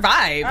 what is her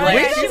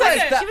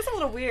vibe? She was a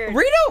little weird.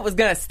 Rita was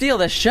gonna steal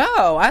the show.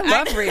 I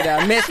love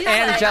Rita. Miss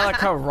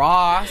Angelica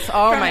Ross.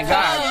 Oh my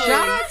God!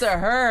 Shout out to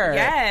her.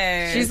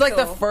 Yes. She's like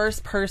the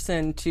first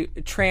person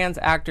trans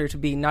actor to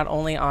be not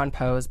only on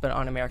Pose but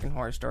on American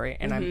Horror Story,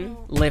 and I'm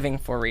living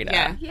for Rita.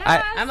 Yeah.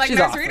 I'm like, she's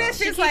Nurse awesome. Rita,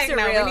 she's keeps like, it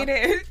no, real. we need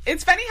to.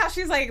 It's funny how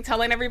she's like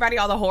telling everybody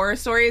all the horror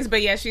stories,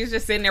 but yeah, she's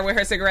just sitting there with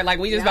her cigarette, like,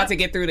 we just about to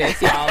get through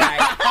this, y'all. Like,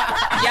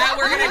 yeah,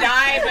 we're gonna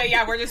die, but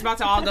yeah, we're just about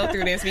to all go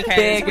through this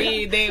because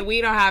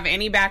we don't have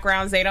any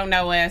backgrounds, they don't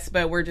know us,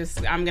 but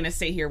I'm gonna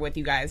sit here with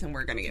you guys and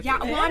we're gonna get through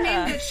this. Well,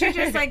 I mean, she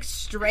just, like,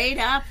 straight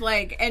up,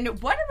 like,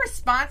 and what a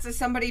response to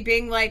somebody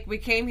being like, we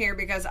came here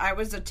because I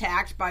was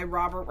attacked by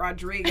Robert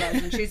Rodriguez,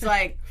 and she's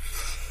like,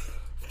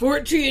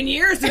 14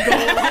 years ago, a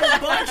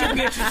whole bunch of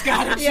bitches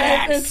got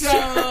attacked.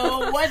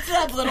 So, what's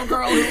up, little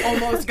girl who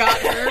almost got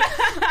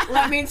hurt?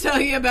 Let me tell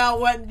you about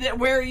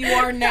where you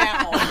are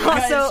now,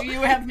 because Also-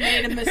 you have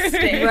made a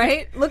mistake.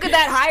 Right? Look at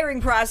that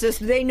hiring process.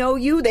 They know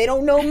you. They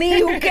don't know me.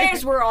 Who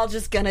cares? We're all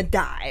just gonna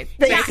die.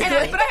 Yeah, Basically.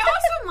 but I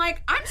also am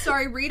like, I'm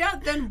sorry, Rita,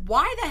 then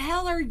why the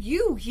hell are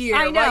you here?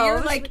 I know. Well,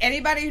 you're like,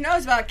 anybody who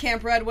knows about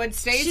Camp Redwood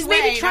stays She's away.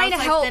 maybe And trying I was to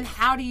like, help. Then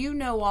how do you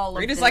know all of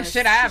Rita's this? like,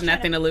 shit, I have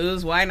nothing to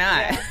lose. Why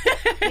not?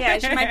 Yeah,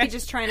 she might be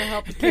just trying to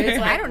help the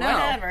kids. I don't know.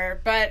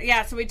 Whatever. But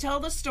yeah, so we tell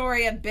the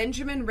story of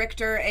Benjamin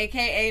Richter,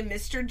 aka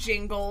Mr.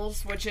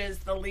 Jingles, which is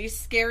the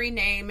least scary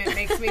name. It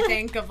makes me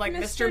think of like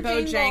Mr.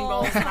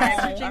 Bojangles.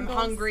 I'm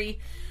hungry.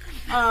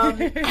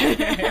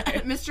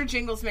 Mr.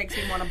 Jingles makes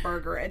me want a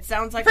burger. It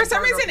sounds like For a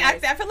some burger reason,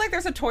 place. I feel like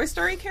there's a Toy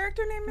Story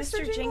character named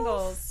Mr.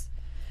 Jingles.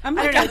 I'm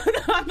I like, don't I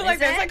don't know. I feel like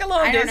there's like a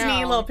little I don't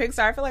Disney, know. little Pixar.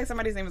 I feel like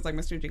somebody's name is like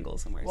Mr.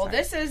 Jingles somewhere. Well, Sorry.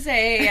 this is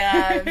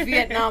a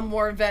Vietnam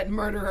War vet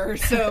murderer,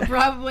 so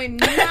probably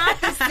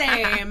not the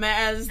same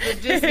as the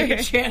Disney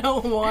Channel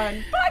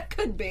one, but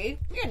could be.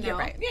 You know, You're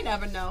right. you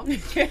never know.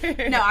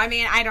 No, I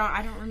mean, I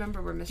don't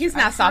remember where Mr. He's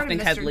not I've soft heard and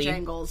of Mr. cuddly,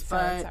 Jangles, so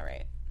but it's all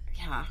right.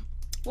 yeah,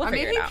 We'll I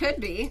mean, figure it out. he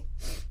could be.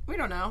 We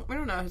don't know. We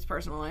don't know his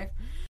personal life.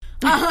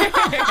 We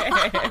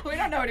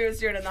don't know what he was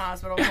doing in the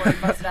hospital before he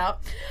busted out.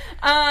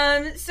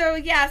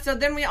 So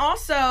then we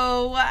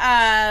also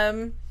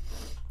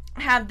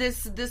have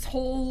this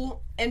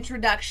whole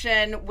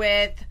introduction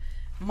with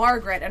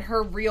Margaret and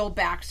her real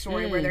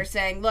backstory where they're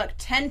saying, look,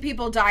 10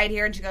 people died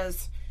here, and she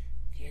goes,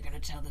 if you're gonna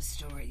tell the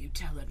story, you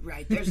tell it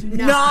right. There's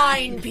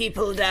 9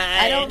 people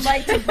died. I don't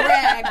like to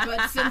brag,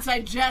 but since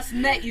I just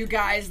met you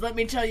guys, let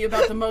me tell you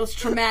about the most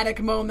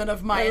traumatic moment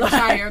of my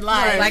entire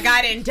life. Like,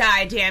 I didn't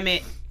die, damn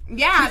it.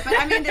 Yeah, but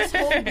I mean, this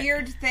whole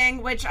weird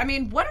thing, which, I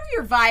mean, what are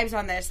your vibes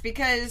on this?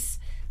 Because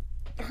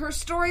her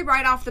story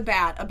right off the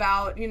bat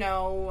about, you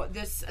know,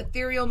 this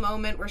ethereal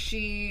moment where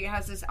she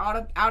has this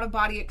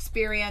out-of-body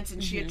experience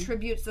and she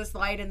attributes this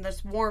light and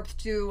this warmth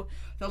to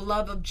the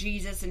love of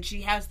Jesus, and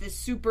she has this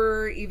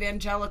super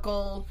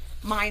evangelical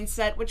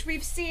mindset, which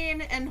we've seen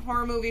in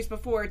horror movies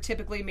before,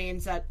 typically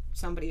means that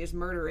somebody is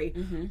murdery.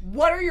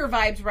 What are your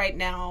vibes right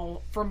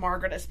now for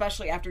Margaret,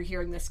 especially after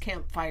hearing this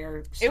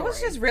campfire story? It was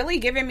just really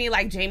giving me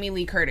like Jamie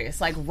Lee Curtis,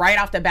 like right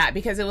off the bat,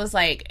 because it was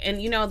like, and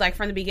you know, like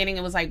from the beginning,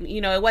 it was like, you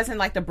know, it wasn't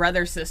like the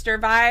brother sister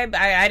vibe.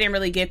 I didn't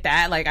really get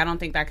that. Like, I don't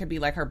think that could be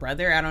like her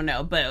brother. I don't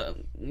know, but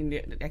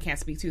I can't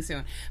speak too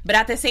soon. But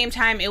at the same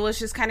time, it was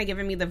just kind of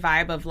giving me the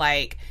vibe of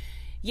like,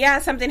 yeah,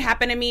 something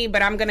happened to me,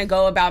 but I'm going to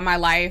go about my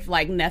life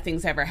like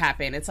nothing's ever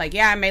happened. It's like,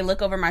 yeah, I may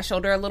look over my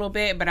shoulder a little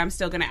bit, but I'm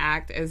still going to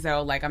act as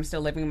though like I'm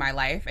still living my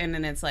life. And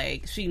then it's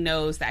like, she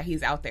knows that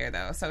he's out there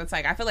though. So it's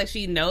like, I feel like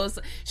she knows,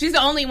 she's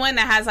the only one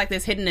that has like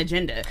this hidden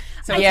agenda.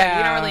 So it's like,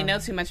 we don't really know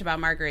too much about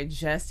Margaret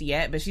just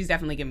yet, but she's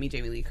definitely giving me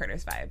Jamie Lee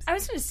Curtis vibes. I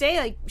was going to say,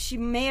 like, she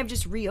may have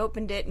just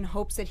reopened it in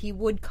hopes that he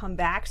would come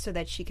back so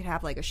that she could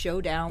have like a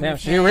showdown. Yeah,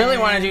 with she him. really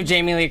want to do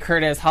Jamie Lee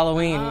Curtis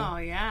Halloween. Oh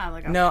yeah,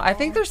 like No, I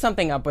think there's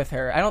something up with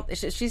her. I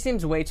don't. She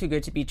seems way too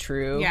good to be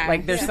true. Yeah,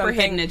 like there's super something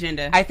hidden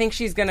agenda. I think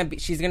she's gonna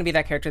be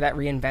that character that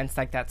reinvents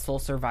like that soul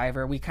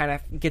survivor. We kind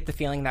of get the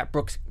feeling that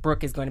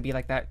Brooke is going to be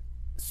like that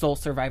soul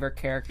survivor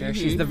character. Mm-hmm.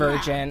 She's the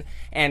virgin,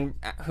 and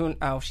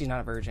she's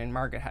not a virgin.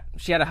 Margaret,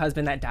 she had a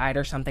husband that died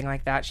or something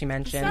like that. She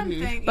mentioned,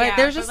 something, but yeah,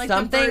 there's but just like the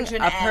something up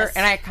virgin-esque. her,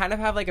 and I kind of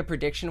have like a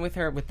prediction with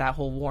her with that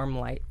whole warm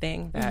light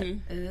thing. That,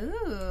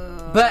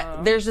 Ooh.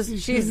 but there's just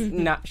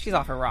she's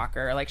off her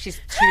rocker. Like she's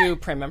too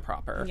prim and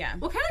proper. Yeah.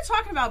 Well, kind of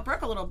talking about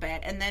Brooke a little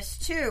bit in this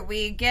too,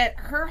 we get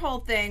her whole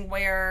thing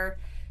where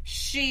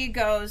she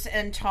goes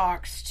and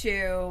talks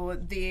to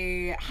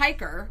the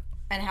hiker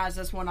and has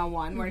this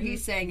one-on-one where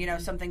he's saying, you know,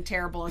 something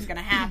terrible is going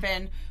to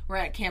happen. We're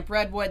at Camp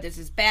Redwood. This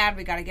is bad.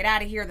 We got to get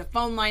out of here. The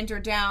phone lines are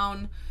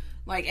down.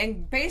 Like,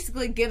 and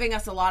basically giving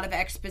us a lot of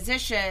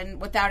exposition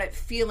without it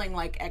feeling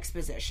like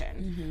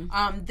exposition.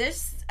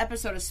 This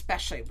episode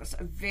especially was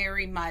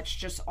very much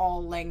just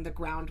all laying the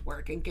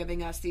groundwork and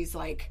giving us these,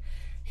 like,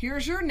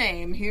 here's your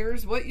name,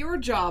 here's what your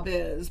job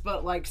is,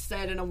 but, like,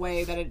 said in a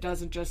way that it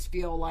doesn't just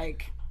feel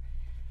like,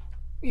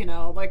 you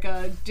know, like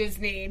a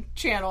Disney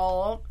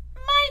Channel,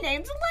 my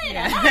name's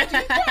Elena, I do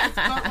this,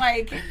 but,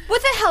 like...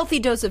 With a healthy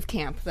dose of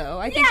camp, though.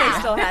 I think they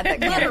still had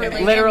that camp.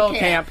 Literal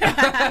camp.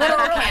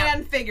 Literal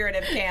and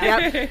figurative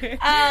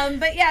camp.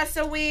 But yeah,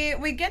 so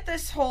we get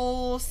this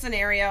whole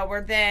scenario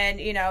where then,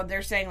 you know,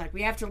 they're saying, like,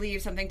 we have to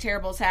leave, something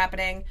terrible's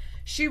happening.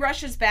 She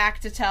rushes back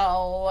to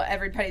tell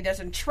everybody this,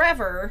 and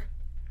Trevor...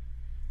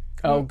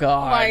 Oh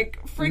God! Like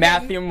freaking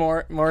Matthew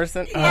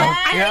Morrison. Yes.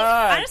 Oh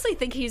God! I honestly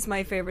think he's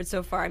my favorite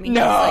so far. I mean,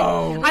 No.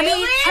 he's like, I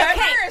mean,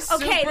 Trevor is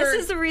okay, super- this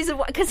is the reason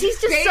why, because he's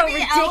just Baby so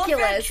elephant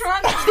ridiculous.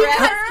 trunk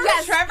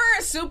Yes. Trevor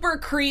is super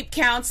creep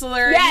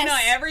counselor. Yes. You know,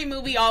 every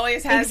movie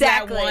always has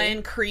Exactly. that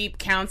one creep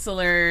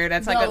counselor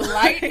that's like the a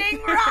lightning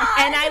rod.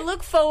 And I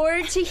look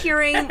forward to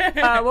hearing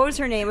what was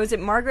her name? Was it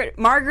Margaret?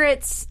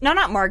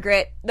 Not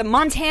Margaret. The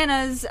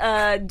Montana's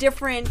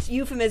different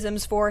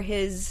euphemisms for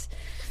his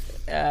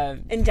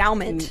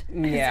endowment.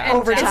 Yeah.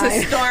 Over It's time.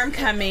 a storm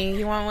coming.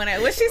 You want to?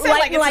 What she said?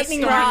 Like it's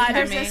lightning a storm rod.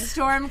 coming. There's a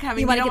storm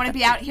coming. You wanna don't get want to the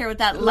be out here with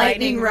that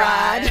lightning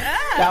rod.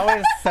 That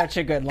was such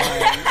a good line.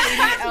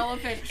 Baby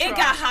elephant It trunk.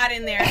 got hot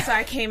in there, so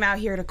I came out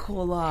here to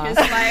cool off. It's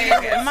like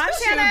Montana.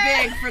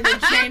 too big for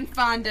the Jane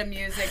Fonda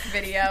music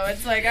video.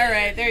 It's like, all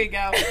right, there you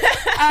go.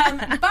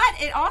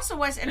 But it also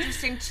was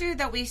interesting too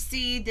that we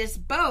see this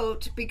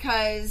boat,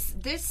 because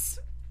this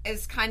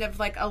is kind of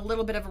like a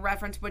little bit of a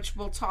reference, which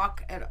we'll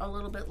talk a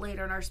little bit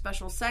later in our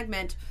special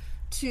segment,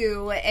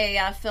 to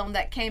a film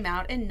that came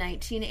out in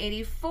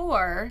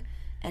 1984.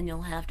 And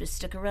you'll have to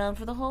stick around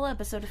for the whole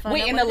episode to find out.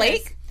 Wait, in what the it is.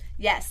 lake?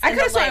 Yes, I in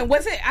could have the sworn. lake.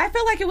 Was it? I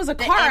felt like it was a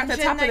car at the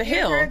engine top of that the you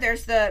hill.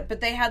 heard,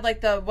 but they had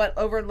like what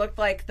overlooked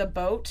like the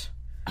boat.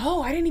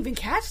 Oh, I didn't even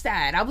catch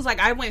that. I was like,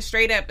 I went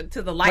straight up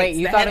to the lights. Wait,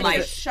 you the thought it was They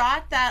headlights.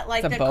 shot that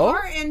like It's a the boat?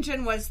 car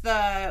engine was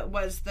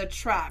the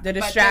truck. The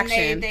But distraction.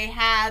 then they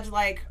had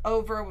like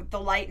over the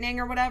lightning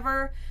or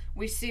whatever.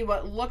 We see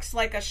what looks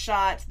like a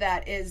shot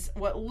that is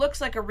what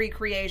looks like a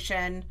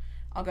recreation.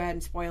 I'll go ahead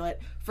and spoil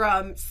it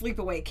from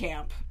Sleepaway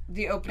Camp.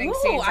 The opening Ooh,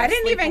 scenes. I of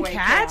didn't even Sleepaway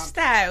catch Camp.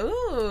 that.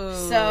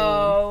 Ooh.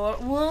 So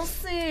we'll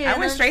see. I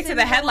went straight to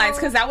the headlights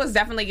because that was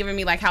definitely giving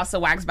me like House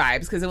of Wax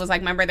vibes, because it was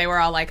like, remember, they were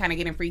all like kind of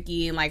getting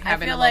freaky and like I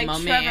having feel a like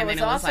little moment, Trevor and was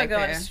then it was also like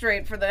going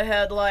straight for the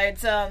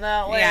headlights on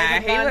that way. yeah,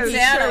 he was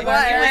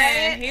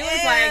he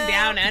was like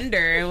down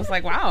under. It was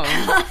like, wow.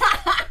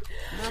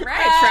 All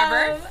right,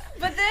 Trevor.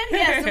 But then,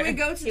 yeah, so we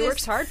go to this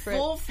works hard for it.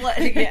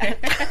 full-fledged... Yeah.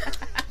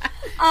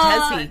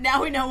 Does he?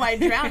 Now we know why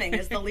drowning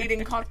is the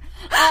leading cause.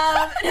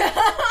 But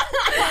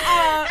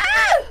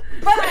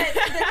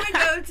then we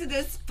go to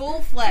this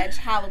full-fledged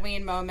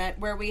Halloween moment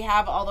where we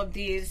have all of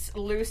these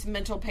loose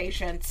mental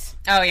patients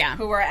Oh yeah.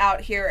 who are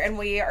out here, and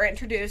we are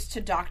introduced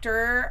to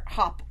Dr.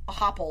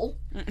 Hopple.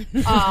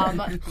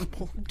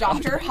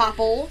 Dr.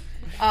 Hopple.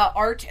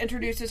 Art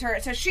introduces her.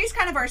 So she's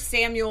kind of our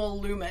Samuel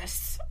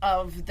Loomis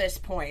of this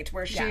point,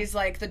 where she's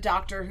like the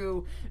doctor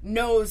who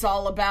knows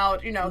all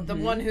about, you know, the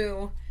one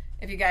who,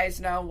 if you guys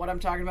know what I'm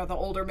talking about, the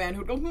older man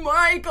who goes,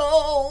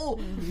 Michael,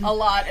 a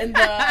lot in the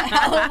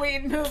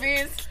Halloween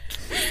movies.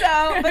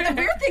 So, but the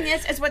weird thing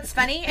is what's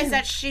funny is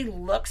that she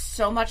looks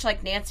so much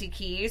like Nancy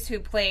Keys, who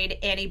played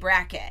Annie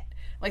Brackett.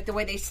 Like the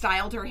way they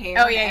styled her hair.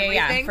 Oh, and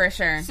yeah, everything. for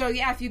sure. So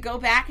yeah, if you go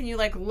back and you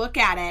like look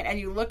at it, and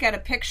you look at a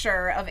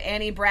picture of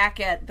Annie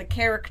Brackett, the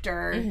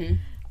character in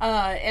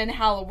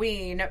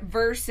Halloween,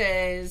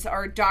 versus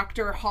our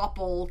Dr.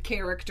 Hopple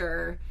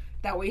character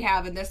that we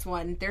have in this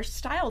one, they're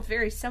styled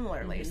very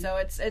similarly. So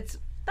it's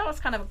that was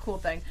kind of a cool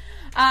thing.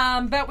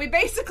 But we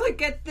basically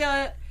get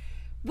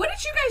What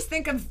did you guys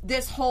think of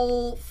this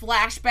whole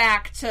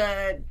flashback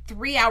to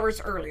 3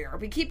 hours earlier?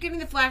 We keep getting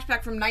the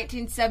flashback from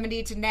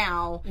 1970 to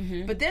now,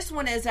 but this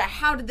one is a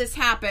how did this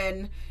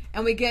happen?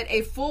 And we get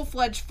a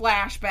full-fledged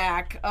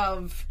flashback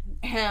of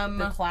him.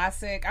 The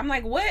classic. I'm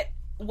like, what?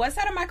 Was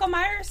that a Michael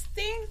Myers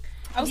thing?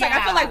 I was like,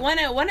 I feel like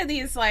one of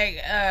these like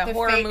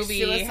horror movie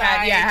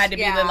had to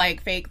be the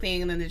like fake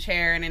thing, and then the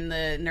chair, and then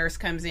the nurse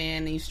comes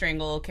in and you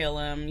strangle, kill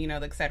him,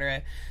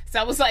 etc. So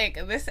I was like,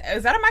 is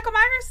that a Michael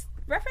Myers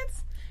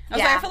reference? I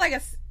was like, I feel like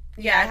it's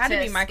it had to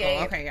be Michael.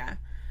 Escape. Okay, yeah.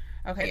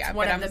 Okay, It's yeah.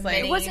 one But of I the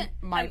was like, many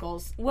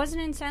Michaels.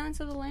 Wasn't it in Silence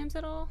of the Lambs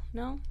at all?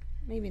 No,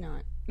 maybe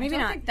not. Maybe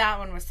not. I think that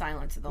one was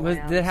Silence of the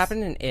Lambs. Did it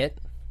happen in It?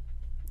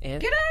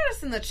 Get at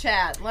us in the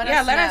chat. Let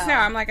us know.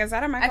 I'm like, is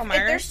that a Michael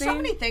Myers There's thing? so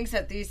many things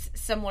that these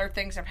similar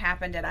things have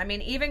happened in. I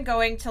mean, even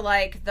going to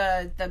like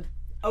the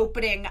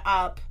opening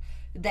up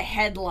the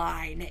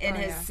headline in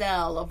his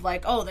cell of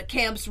like, oh, the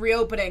camp's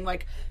reopening,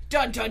 like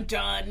dun dun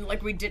dun,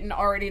 like we didn't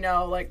already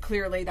know, like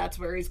clearly that's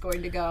where he's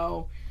going to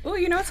go. Oh,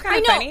 it's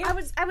kind of funny.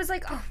 I was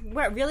like, oh,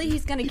 what, really?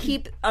 He's going to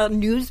keep a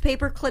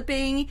newspaper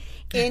clipping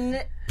in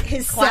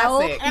his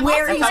Classic. cell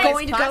where he's Also,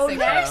 going to it's go classic,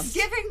 next?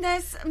 Giving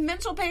this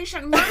mental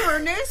patient murderer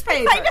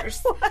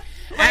newspapers. Look,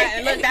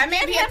 that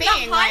may be a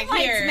thing. Like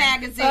here,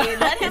 magazine.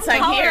 Let him it's like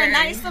color here. a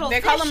nice little.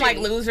 They call them like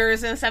fishy.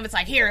 losers and stuff. It's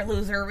like, here,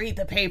 loser, read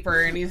the paper,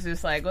 and he's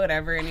just like,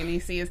 whatever. And then he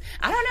sees.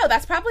 I don't know.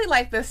 That's probably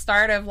like the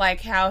start of like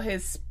how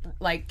his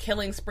like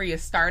killing spree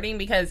is starting,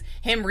 because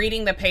him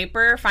reading the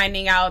paper,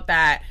 finding out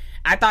that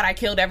I thought I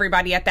killed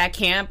everybody at that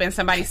camp and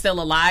somebody's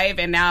still alive,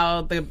 and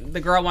now the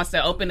girl wants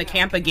to open the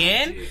camp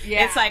again.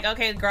 Yeah. It's like,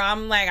 okay, girl,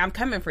 I'm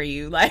coming for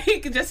you.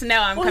 Like, just know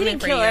I'm coming he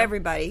didn't for kill you.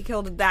 everybody. He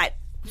killed that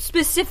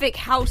specific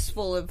house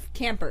full of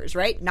campers,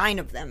 right? 9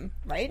 of them,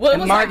 right? Well, it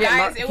was Margaret,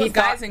 like guys. It was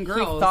guys and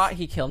girls. He thought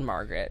he killed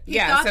Margaret.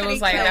 Yeah, so it was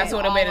like that's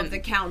what would have been the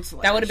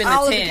counselors. That would have been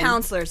all the of 10. the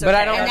counselors. But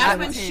I don't- And I that's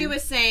when she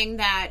was saying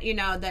that,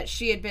 that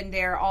she had been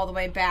there all the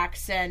way back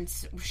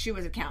since she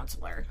was a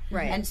counselor.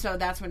 Right. And so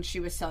that's when she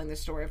was telling the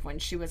story of when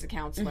she was a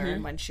counselor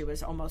and when she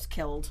was almost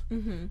killed,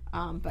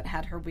 but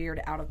had her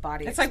weird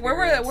out-of-body It's like,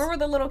 where were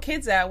the little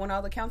kids at when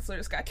all the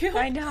counselors got killed?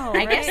 I know.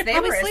 I guess they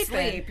Probably were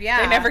sleeping. asleep.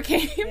 Yeah. They never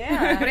came.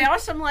 Yeah. But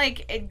also, I'm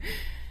like,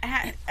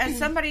 as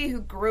somebody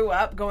who grew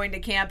up going to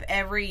camp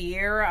every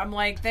year, I'm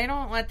like, they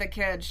don't let the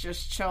kids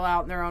just chill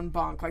out in their own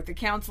bunk. Like, the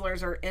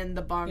counselors are in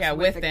the bunks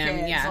with the them,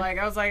 kids. yeah. Like,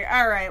 I was like,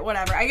 all right,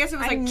 whatever. I guess it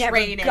was I like never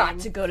training. got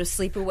to go to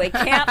sleepaway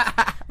camp.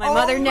 My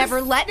mother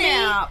never let me.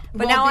 snap.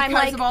 But Well, now I'm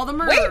because like, of all the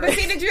murders. Wait, but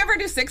see, did you ever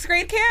do 6th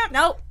grade camp?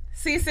 nope.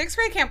 See, 6th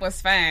grade camp was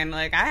fun.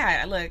 Like,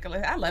 I love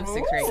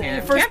 6th grade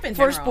camp. Camp in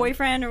First general.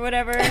 boyfriend or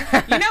whatever.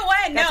 You know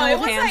what? No, to it hold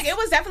was hands. like, it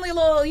was definitely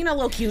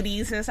little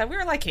cuties and stuff. We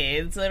were like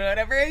kids or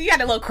whatever. You had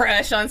a little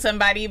crush on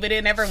somebody, but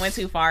it never went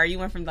too far. You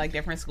went from like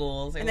different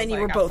schools. And then you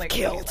were both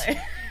killed.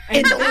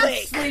 in the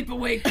lake.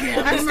 Sleepaway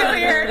camp. I'm still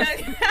here.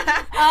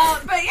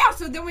 But yeah,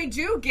 so then we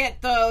do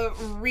get the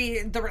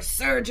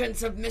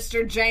resurgence of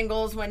Mr.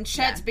 Jangles when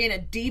Chet's being a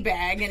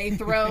D-bag and he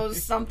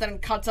throws something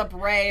and cuts up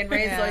Ray, and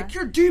Ray's like,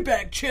 "You're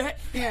D-bag, Chet.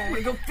 I'm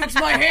gonna go fix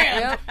my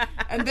hand."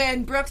 And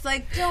then Brooke's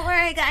like, "Don't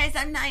worry, guys,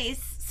 I'm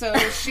nice." So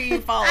she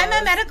follows.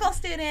 I'm a medical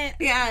student.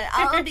 Yeah,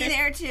 I'll be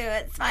there too.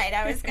 It's fine.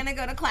 I was gonna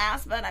go to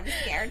class, but I'm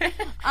scared.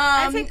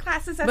 I take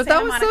classes at But Santa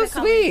that was Monica so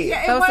College. sweet.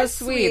 Yeah, it that was so was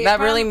sweet. sweet. That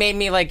really made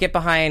me like get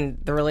behind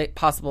the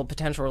possible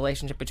potential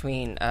relationship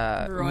between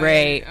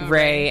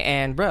Ray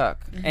and Brooke.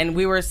 And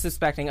we were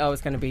suspecting,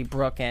 it's going to be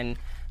Brooke and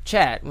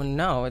Chet. Well,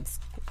 no, it's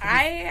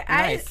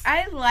nice.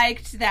 I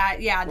liked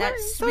that. Yeah, that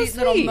so sweet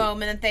little sweet.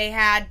 moment that they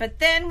had. But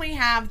then we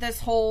have this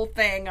whole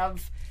thing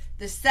of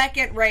the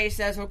second Ray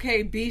says,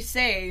 "Okay, be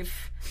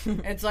safe."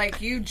 It's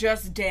like, you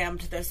just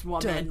damned this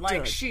woman.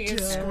 She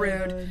is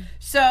screwed.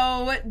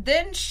 So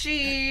then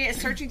she is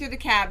searching through the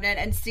cabinet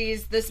and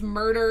sees this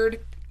murdered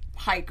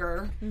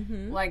hiker.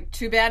 Like,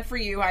 too bad for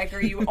you, hiker.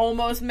 You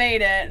almost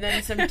made it. And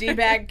then some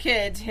D-bag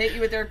kids hit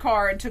you with their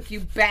car and took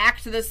you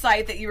back to the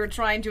site that you were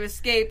trying to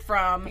escape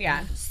from.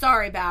 Yeah.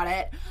 Sorry about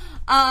it.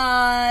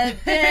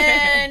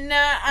 Then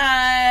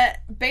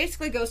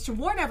basically goes to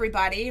warn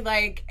everybody,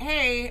 like,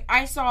 hey,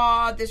 I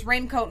saw this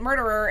raincoat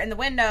murderer in the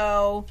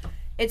window.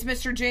 It's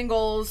Mr.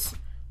 Jingles.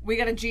 We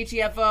got a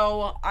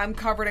GTFO. I'm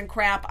covered in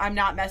crap. I'm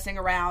not messing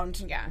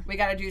around. Yeah. We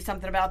got to do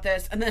something about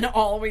this. And then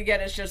all we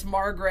get is just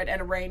Margaret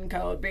in a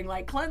raincoat being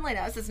like,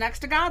 cleanliness is next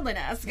to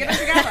godliness. Get it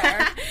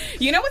together.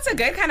 You know what's a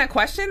good kind of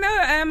question, though,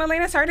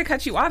 Elena? Sorry to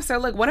cut you off. So,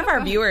 look, one of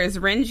our viewers,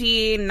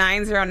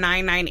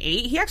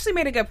 Renji90998, he actually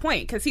made a good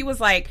point, because he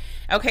was like,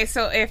 okay,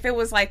 so if it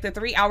was like the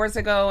 3 hours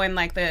ago and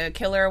like the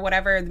killer or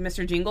whatever,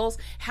 Mr. Jingles,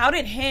 how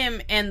did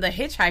him and the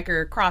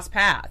hitchhiker cross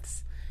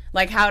paths?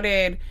 How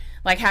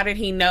did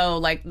he know?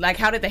 Like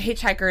how did the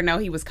hitchhiker know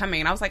he was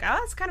coming? And I was like, oh,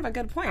 that's kind of a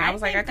good point. I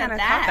was like, I kind of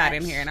caught that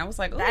in here, and I was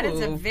like, ooh. That is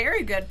a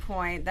very good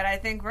point that I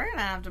think we're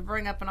gonna have to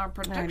bring up in our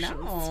predictions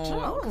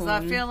too, because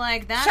I feel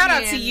like that. Shout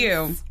out to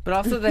you. But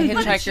also the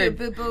Look at you, hitchhiker.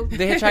 boo-boo.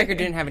 The hitchhiker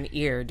didn't have an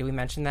ear. Did we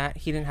mention that?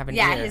 He didn't have an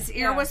ear. Yeah, his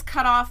ear was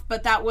cut off,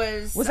 but that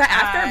was Was that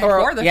after or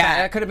before the yeah,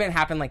 fact? it could have been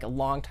happened like a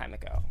long time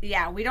ago.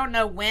 we don't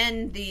know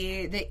when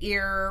the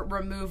ear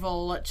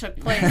removal took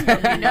place,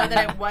 but we know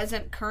that it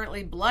wasn't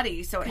currently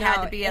bloody, so it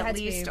had to be at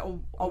least a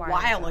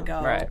while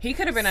ago. Right. He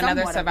could have been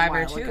another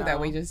survivor too that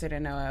we just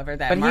didn't know of, or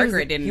that But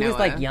Margaret didn't know He was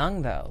like of.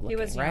 young though. Looking, He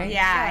was young. right?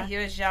 Yeah, he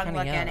was young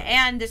looking. young.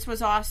 And this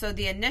was also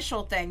the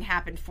initial thing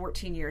happened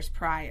 14 years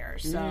prior.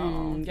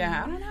 So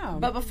Yeah, I don't know.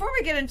 But before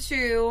we get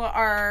into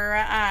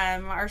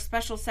our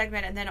special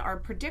segment and then our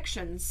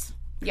predictions,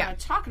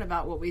 talking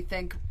about what we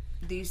think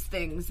these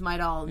things might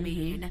all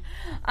mean.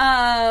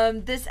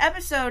 This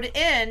episode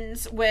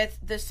ends with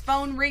this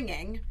phone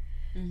ringing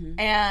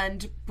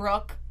and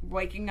Brooke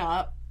waking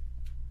up.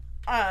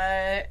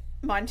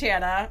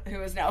 Montana, who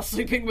is now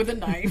sleeping with a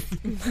knife,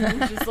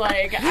 which is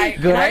like,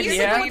 Good I idea. used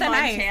to be With a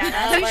knife.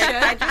 Montana. Like,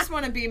 I just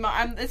want to be.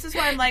 This is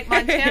why I'm like,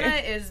 Montana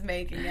is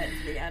making it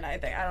to the end. I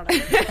think. I don't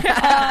know.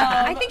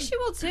 I think she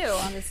will too.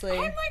 Honestly, I'm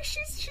like,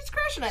 she's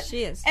crushing it.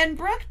 She is. And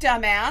Brooke,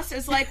 dumbass,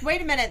 is like,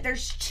 wait a minute,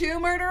 there's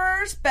 2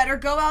 murderers. Better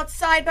go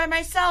outside by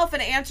myself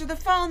and answer the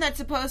phone that's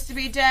supposed to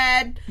be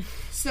dead.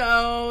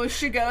 So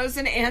she goes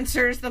and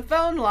answers the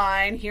phone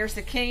line. Here's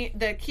the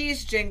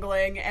keys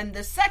jingling, and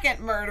the second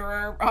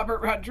murderer,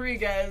 Robert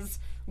Rodriguez,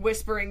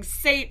 whispering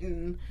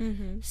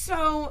Satan.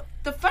 So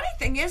the funny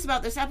thing is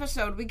about this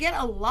episode, we get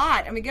a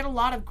lot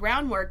of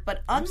groundwork,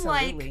 but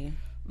unlike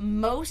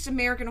most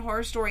American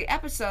Horror Story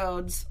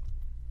episodes,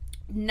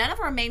 none of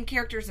our main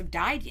characters have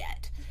died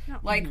yet.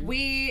 Like,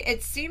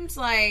 it seems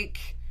like,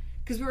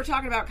 because we were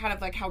talking about kind of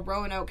like how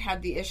Roanoke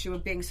had the issue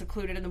of being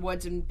secluded in the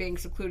woods and being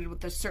secluded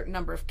with a certain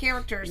number of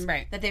characters,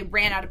 that they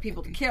ran out of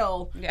people to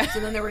kill. So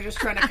then they were just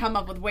trying to come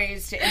up with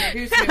ways to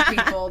introduce new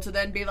people to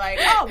then be like,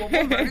 oh, well,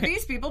 we'll murder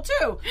these people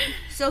too.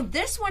 So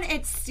this one,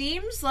 it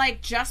seems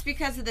like just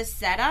because of the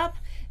setup,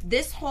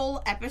 this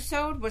whole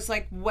episode was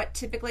like what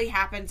typically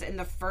happens in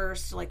the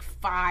first like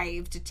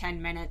 5 to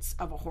 10 minutes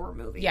of a horror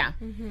movie. Yeah.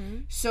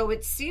 So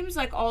it seems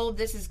like all of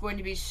this is going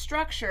to be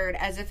structured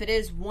as if it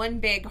is one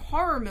big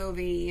horror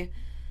movie.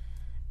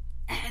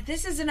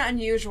 This is an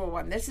unusual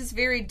one. This is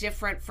very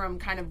different from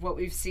kind of what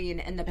we've seen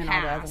in the past.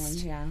 All the other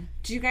ones,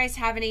 Do you guys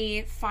have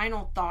any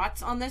final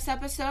thoughts on this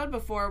episode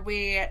before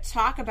we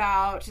talk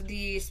about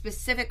the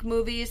specific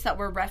movies that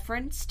were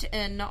referenced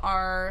in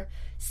our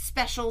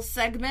special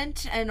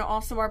segment and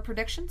also our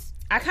predictions?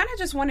 I kind of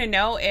just want to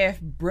know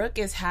if Brooke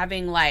is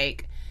having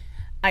like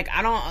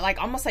I don't like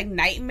almost like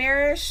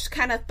nightmarish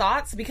kind of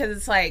thoughts, because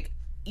it's like,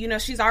 you know,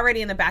 she's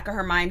already in the back of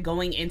her mind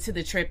going into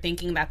the trip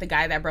thinking that the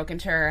guy that broke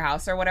into her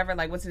house or whatever,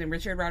 like, what's his name,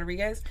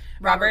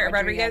 Robert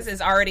Rodriguez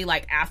is already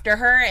like after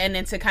her, and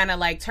then to kind of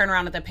like turn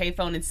around at the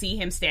payphone and see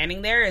him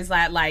standing there, is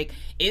that like,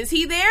 is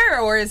he there,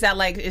 or is that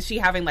like, is she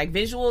having like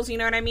visuals, you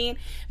know what I mean?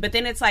 But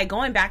then it's like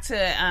going back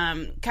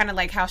to kind of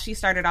like how she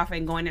started off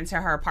and going into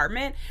her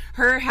apartment,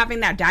 her having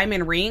that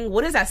diamond ring,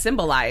 what does that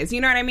symbolize, you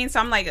know what I mean? So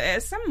I'm like,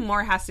 something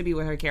more has to be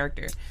with her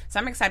character, so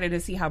I'm excited to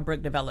see how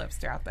Brooke develops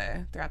throughout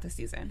the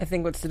season. I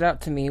think what stood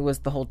out to me was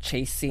the whole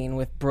chase scene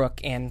with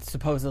Brooke and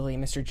supposedly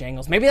Mr.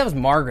 Jangles. Maybe that was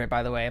Margaret,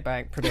 by the way,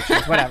 by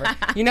predictions, whatever.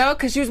 You know,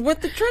 because she was with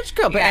the trench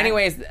coat. But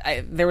anyways,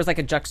 there was like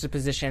a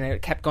juxtaposition, and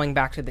it kept going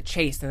back to the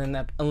chase and then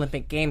the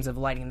Olympic Games of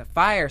lighting the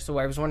fire. So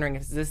I was wondering,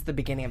 is this the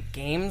beginning of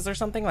games or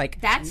something?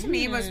 Like that to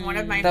me was one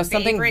of my that was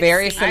something favorite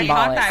very scenes.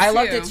 symbolic. I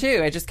loved it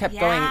too. It just kept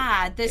going,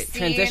 the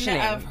scene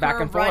transitioning of back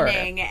her and forth.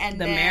 running and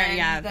The then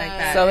like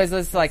that. So is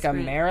this like a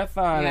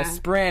marathon, a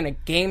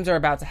sprint? Games are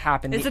about to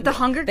happen. Is it the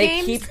Hunger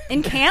Games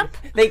in camp?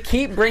 They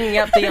keep bringing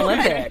up the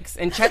Olympics,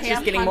 and Chet's just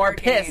Camp getting more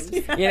Hunger pissed.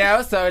 Games. You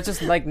know, so it's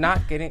just like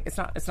not getting. It's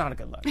not a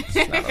good look. It's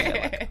just not a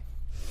good look.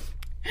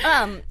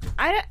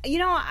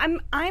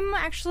 I'm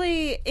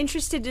actually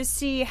interested to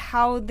see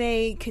how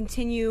they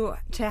continue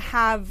to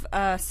have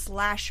a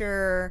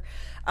slasher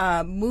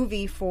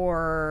movie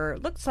for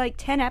looks like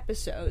 10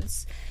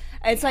 episodes.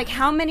 It's like,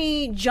 how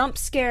many jump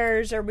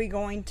scares are we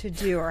going to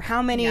do, or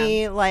how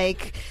many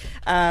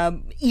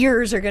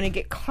ears are going to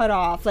get cut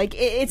off? Like,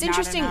 it's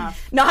interesting.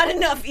 Not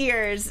enough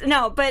ears.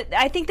 No, but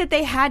I think that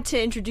they had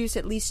to introduce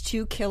at least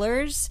 2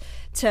 killers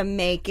to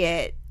make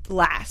it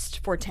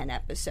last for 10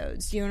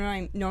 episodes. You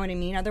know what I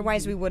mean?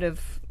 Otherwise, we would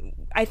have.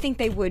 I think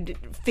they would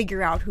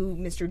figure out who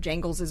Mr.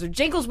 Jangles is, or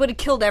Jangles would have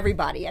killed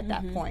everybody at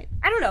that point.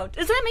 I don't know.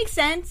 Does that make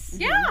sense?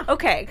 Yeah.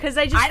 Okay, because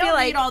I just feel don't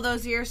like need all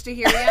those ears to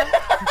hear you.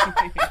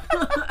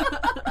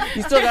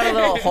 You still got a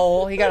little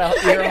hole. He got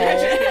a ear hole.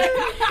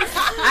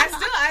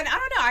 I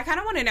don't know. I kind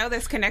of want to know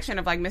this connection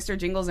of like Mr.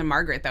 Jingles and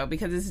Margaret, though,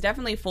 because it's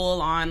definitely full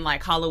on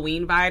like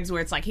Halloween vibes,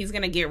 where it's like he's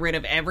gonna get rid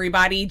of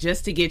everybody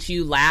just to get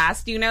you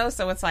last, you know.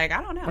 So it's like,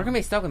 I don't know. We're gonna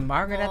be stuck with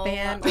Margaret at the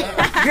end.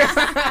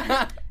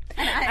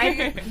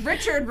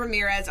 Richard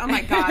Ramirez. Oh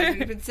my God,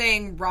 we've been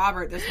saying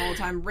Robert this whole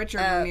time. Richard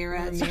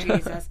Ramirez.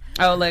 Jesus.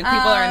 Oh, look, people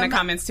are in the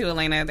comments too,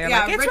 Elena. They're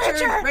like, it's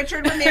Richard Ramirez.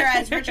 Richard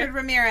Ramirez. Richard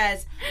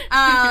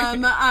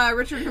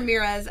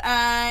Ramirez.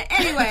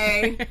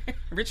 Anyway,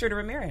 Richard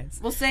Ramirez.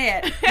 we'll say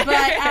it.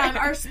 But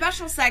our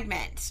special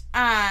segment. Oh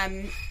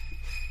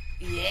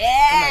my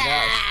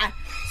gosh.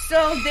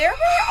 So there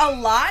were a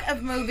lot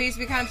of movies.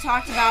 We kind of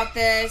talked about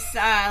this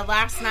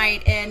last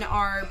night in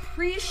our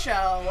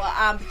pre-show.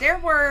 There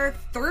were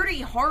 30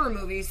 horror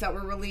movies that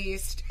were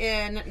released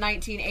in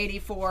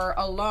 1984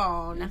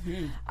 alone.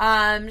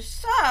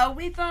 So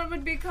we thought it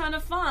would be kind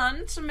of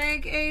fun to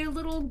make a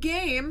little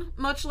game,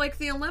 much like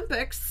the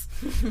Olympics,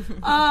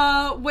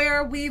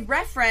 where we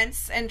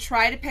reference and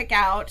try to pick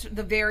out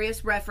the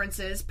various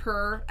references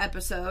per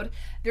episode.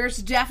 There's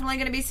definitely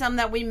going to be some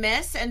that we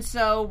miss, and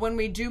so when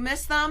we do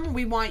miss them,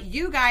 we want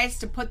you guys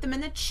to put them in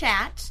the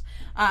chat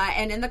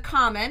and in the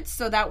comments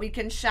so that we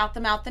can shout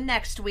them out the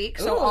next week.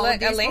 So Ooh,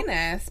 look,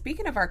 Elena,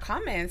 speaking of our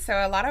comments, so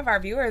a lot of our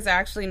viewers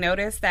actually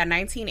noticed that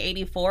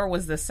 1984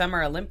 was the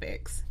Summer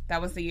Olympics.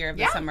 That was the year of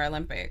the Summer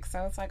Olympics.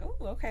 So it's like, oh,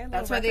 okay.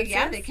 That's why they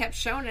kept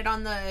showing it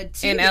on the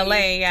TV. In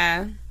LA,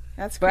 yeah.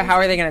 That's crazy. But how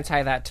are they going to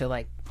tie that to,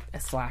 like, a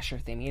slasher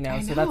theme, you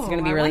know? So that's going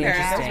to be really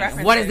interesting.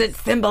 References. What does it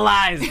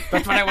symbolize?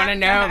 That's what I want to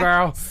know,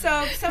 girl.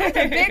 So some of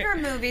the bigger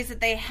movies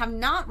that they have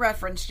not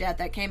referenced yet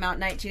that came out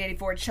in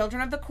 1984,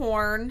 Children of the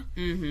Corn.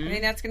 I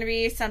think that's going to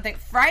be something.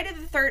 Friday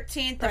the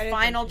 13th, the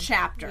final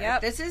chapter.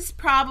 Yep. This is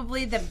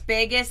probably the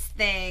biggest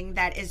thing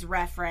that is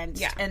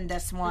referenced in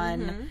this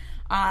one.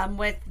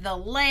 With the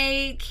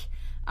lake,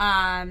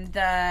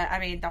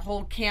 the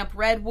whole Camp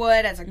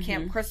Redwood as a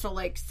Camp Crystal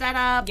Lake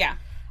setup. Yeah.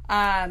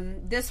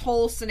 This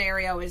whole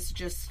scenario is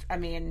just,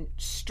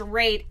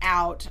 straight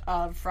out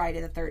of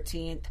Friday the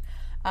 13th.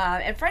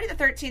 And Friday the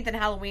 13th and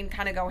Halloween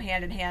kind of go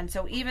hand in hand.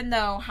 So even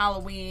though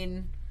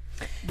Halloween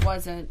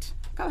wasn't...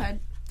 Go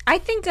ahead. I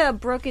think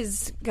Brooke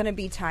is going to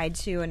be tied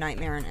to A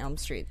Nightmare on Elm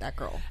Street, that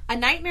girl. A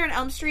Nightmare on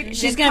Elm Street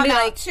She's going to be come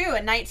like- out too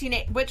in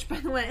 1980, which, by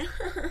the way...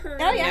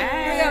 Oh,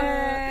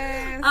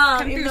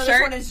 yeah. Even though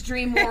this one is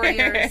Dream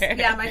Warriors.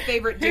 Yeah, my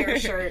favorite deer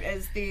shirt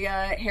is the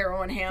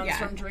heroin hands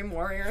from Dream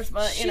Warriors.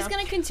 But She's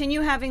going to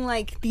continue having,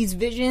 like, these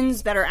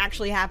visions that are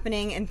actually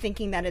happening and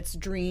thinking that it's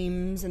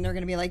dreams, and they're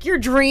going to be like, you're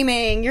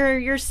dreaming,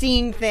 you're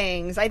seeing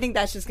things. I think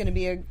that's just going to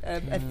be a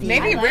theme.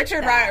 Maybe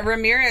Richard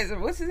Ramirez,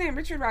 what's his name?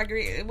 Richard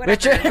Rodriguez?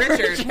 Richard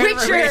Ramirez.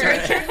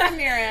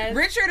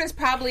 Richard is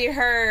probably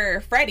her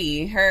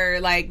Freddy, her,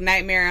 like,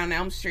 Nightmare on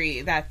Elm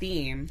Street, that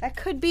theme. That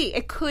could be.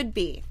 It could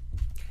be.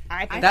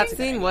 That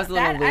scene was a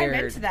little weird.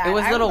 I'm into that. It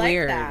was a little I like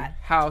weird that.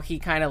 how he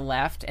kind of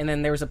left, and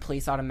then there was a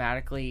police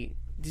automatically.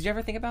 Did you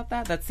ever think about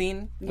that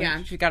scene? When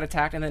Yeah. she got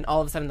attacked, and then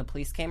all of a sudden the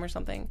police came or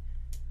something.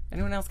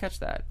 Anyone else catch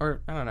that? Or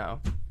I don't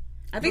know.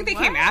 I think they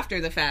came after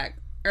the fact.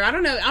 Or I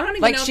don't know. I don't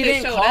even Like know she if they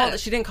didn't showed call. up.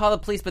 She didn't call the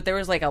police, but there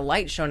was like a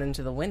light shown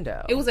into the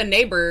window. It was a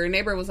neighbor.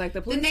 Neighbor was like,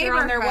 the police are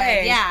on their Neighborhood,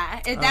 way. Yeah,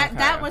 that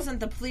Okay.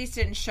 wasn't the police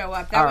didn't show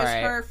up. That was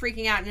Alright. her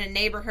freaking out in a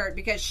neighborhood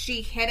because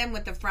she hit him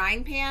with the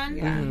frying pan,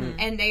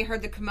 and they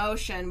heard the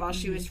commotion while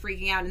she was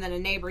freaking out, and then a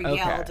neighbor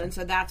yelled, and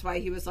so that's why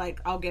he was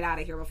like, "I'll get out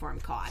of here before I'm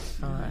caught."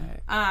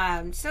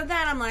 Alright. So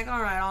then I'm like, all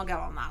right, I'll go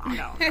on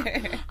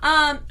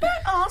that.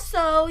 But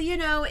also,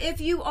 if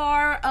you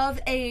are of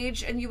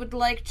age and you would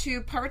like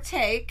to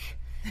partake.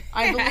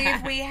 I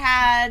believe we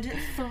had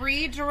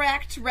 3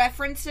 direct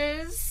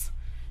references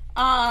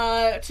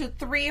to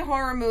 3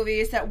 horror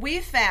movies that we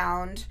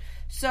found.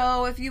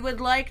 So if you would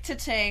like to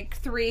take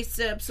 3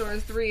 sips or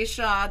 3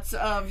 shots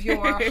of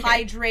your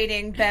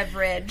hydrating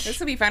beverage, This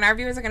will be fun. Our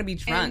viewers are going to be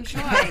drunk.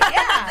 enjoy.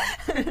 Yeah.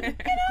 It makes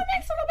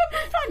it a little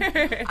bit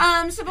more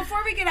fun. So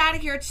before we get out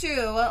of here,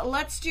 too,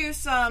 let's do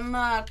some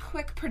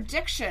quick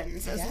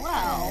predictions as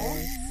well.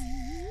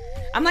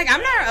 I'm like,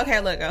 I'm not... Okay,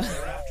 look.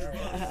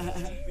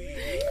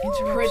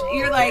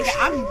 You're like,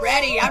 I'm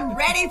ready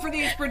for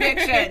these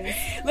predictions.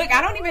 Look, I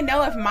don't even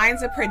know if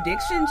mine's a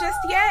prediction just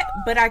yet,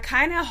 but I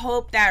kind of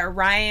hope that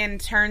Ryan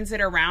turns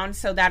it around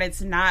so that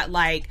it's not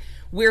like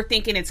we're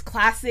thinking it's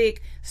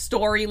classic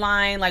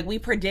storyline, like we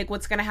predict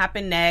what's gonna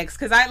happen next.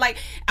 Because I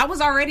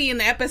was already in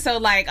the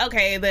episode like,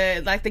 okay,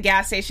 the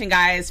gas station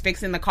guy is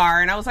fixing the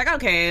car, and I was like,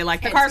 okay,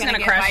 like the car's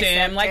gonna crush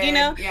him, like,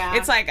 yeah.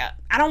 It's like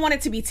I don't want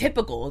it to be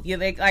typical.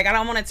 I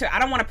don't want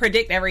to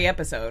predict every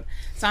episode.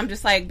 So I'm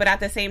just like, but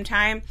at the same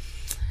time,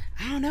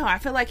 I don't know. I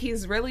feel like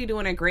he's really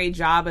doing a great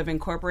job of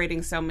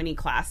incorporating so many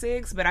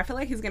classics, but I feel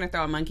like he's going to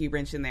throw a monkey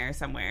wrench in there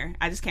somewhere.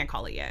 I just can't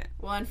call it yet.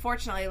 Well,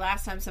 unfortunately,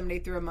 last time somebody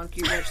threw a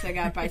monkey wrench, they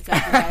got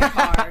bisected by a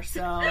car.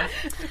 So,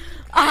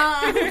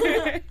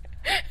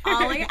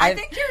 Ollie, I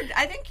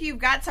think you've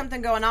got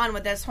something going on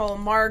with this whole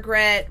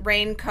Margaret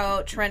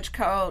raincoat, trench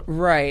coat.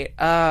 Right.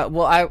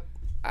 Well,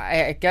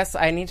 I guess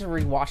I need to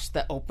rewatch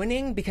the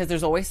opening because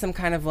there's always some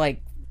kind of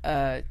like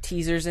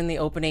teasers in the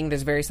opening.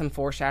 There's some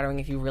foreshadowing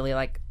if you really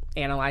like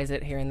analyze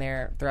it here and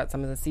there throughout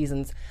some of the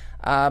seasons.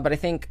 But I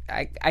think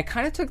I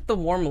kind of took the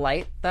warm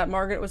light that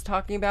Margaret was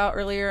talking about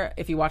earlier.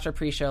 If you watch our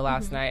pre-show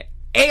last night,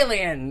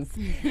 aliens,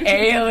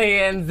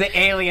 the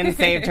alien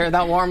saved her.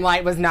 That warm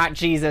light was not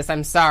Jesus.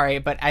 I'm sorry,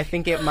 but I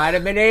think it might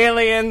have been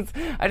aliens.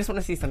 I just want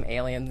to see some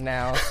aliens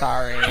now.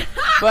 Sorry,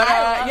 but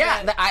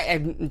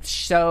I'm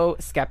so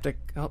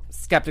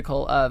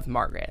skeptical of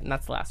Margaret, and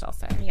that's the last I'll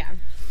say. Yeah.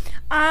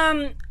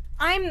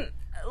 I'm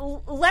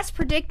less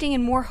predicting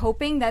and more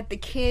hoping that the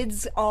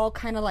kids all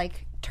kind of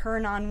like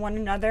turn on one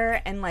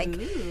another and like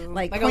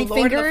Like a point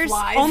Lord of the fingers,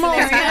 Flies almost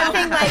scenario.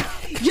 kind of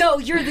thing. Like, yo,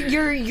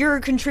 you're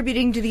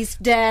contributing to these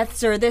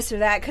deaths or this or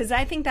that. Because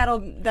I think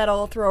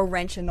that'll throw a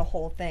wrench in the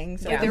whole thing.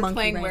 So They're monkey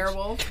playing wrench.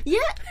 werewolf. Yeah,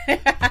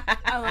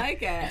 I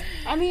like it.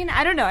 I mean,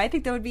 I don't know. I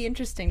think that would be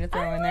interesting to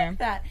throw in there.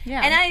 That.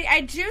 Yeah. And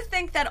I do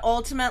think that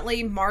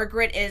ultimately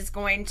Margaret is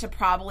going to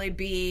probably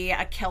be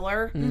a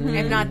killer,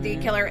 if not the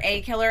killer,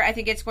 a killer. I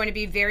think it's going to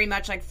be very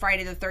much like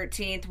Friday the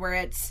 13th, where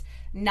it's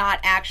not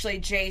actually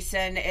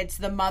Jason, it's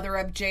the mother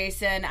of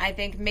Jason. I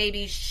think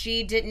maybe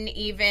she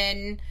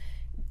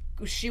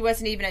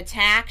wasn't even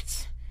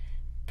attacked,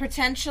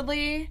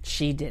 potentially.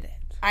 She did it.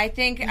 I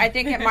think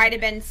it might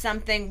have been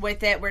something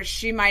with it where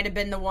she might have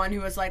been the one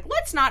who was like,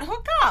 let's not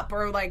hook up,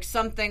 or like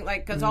something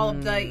like, because all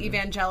of the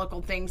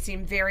evangelical things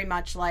seem very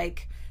much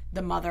like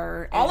the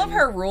mother. All of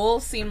her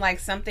rules seem like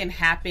something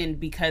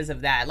happened because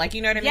of that. Like,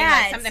 you know what I mean? Yeah,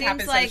 Like it something seems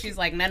happened, like- so she's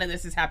like, none of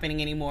this is happening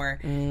anymore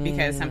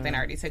because something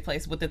already took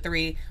place with the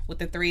three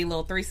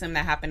little threesome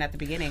that happened at the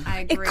beginning.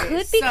 I It agree.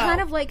 could be So-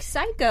 kind of like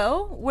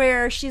Psycho,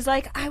 where she's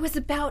like, I was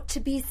about to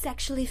be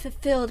sexually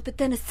fulfilled, but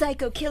then a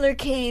psycho killer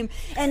came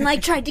and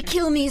like tried to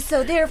kill me,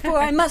 so therefore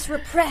I must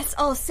repress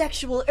all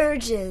sexual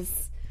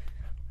urges.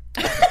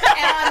 And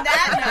on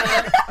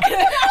that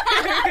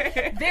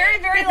note, very,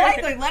 very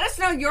likely. Let us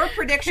know your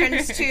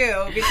predictions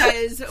too,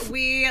 because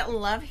we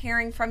love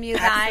hearing from you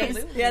guys.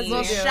 Absolutely. Yes,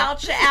 we'll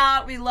shout you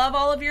out. We love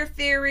all of your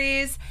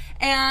theories.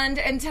 And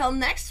until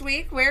next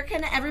week, where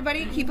can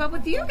everybody keep up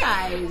with you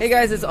guys? Hey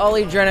guys, it's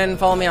Ollie Drennan.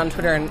 Follow me on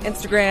Twitter and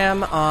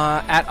Instagram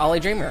at Ollie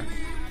Dreamer.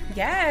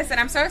 Yes, and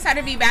I'm so excited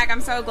to be back.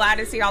 I'm so glad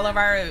to see all of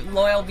our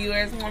loyal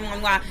viewers. Mwah,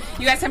 mwah, mwah.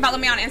 You guys can follow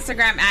me on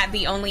Instagram at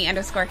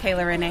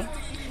 @theonly_Kayla Renee.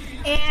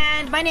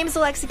 And my name is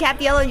Alexa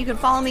Cappiello, and you can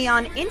follow me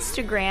on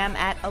Instagram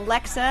at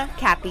Alexa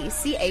Cappy,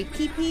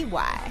 Cappy.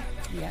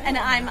 And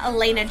I'm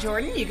Elena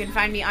Jordan. You can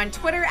find me on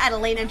Twitter at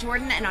Elena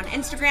Jordan and on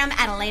Instagram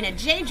at Elena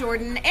J.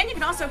 Jordan. And you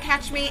can also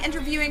catch me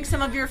interviewing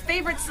some of your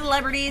favorite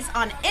celebrities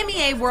on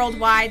MEA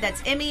Worldwide.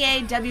 That's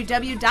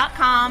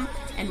MEAWW.com.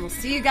 And we'll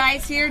see you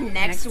guys here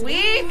next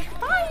week.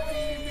 Bye.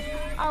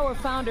 Our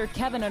founder,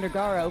 Kevin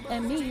Undergaro,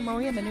 and me,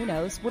 Maria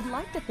Menounos, would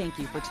like to thank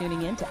you for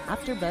tuning in to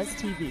AfterBuzz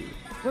TV.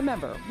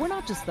 Remember, we're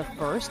not just the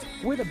first,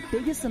 we're the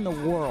biggest in the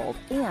world,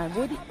 and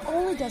we're the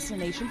only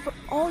destination for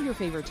all your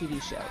favorite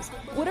TV shows.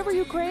 Whatever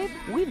you crave,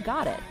 we've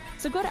got it.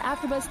 So go to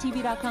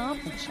AfterBuzzTV.com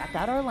and check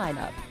out our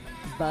lineup.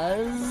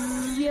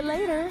 Buzz you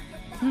later.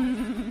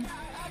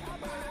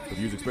 The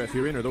views expressed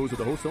herein are those of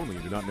the hosts only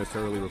and do not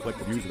necessarily reflect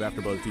the views of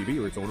AfterBuzz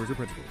TV or its owners or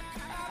principals.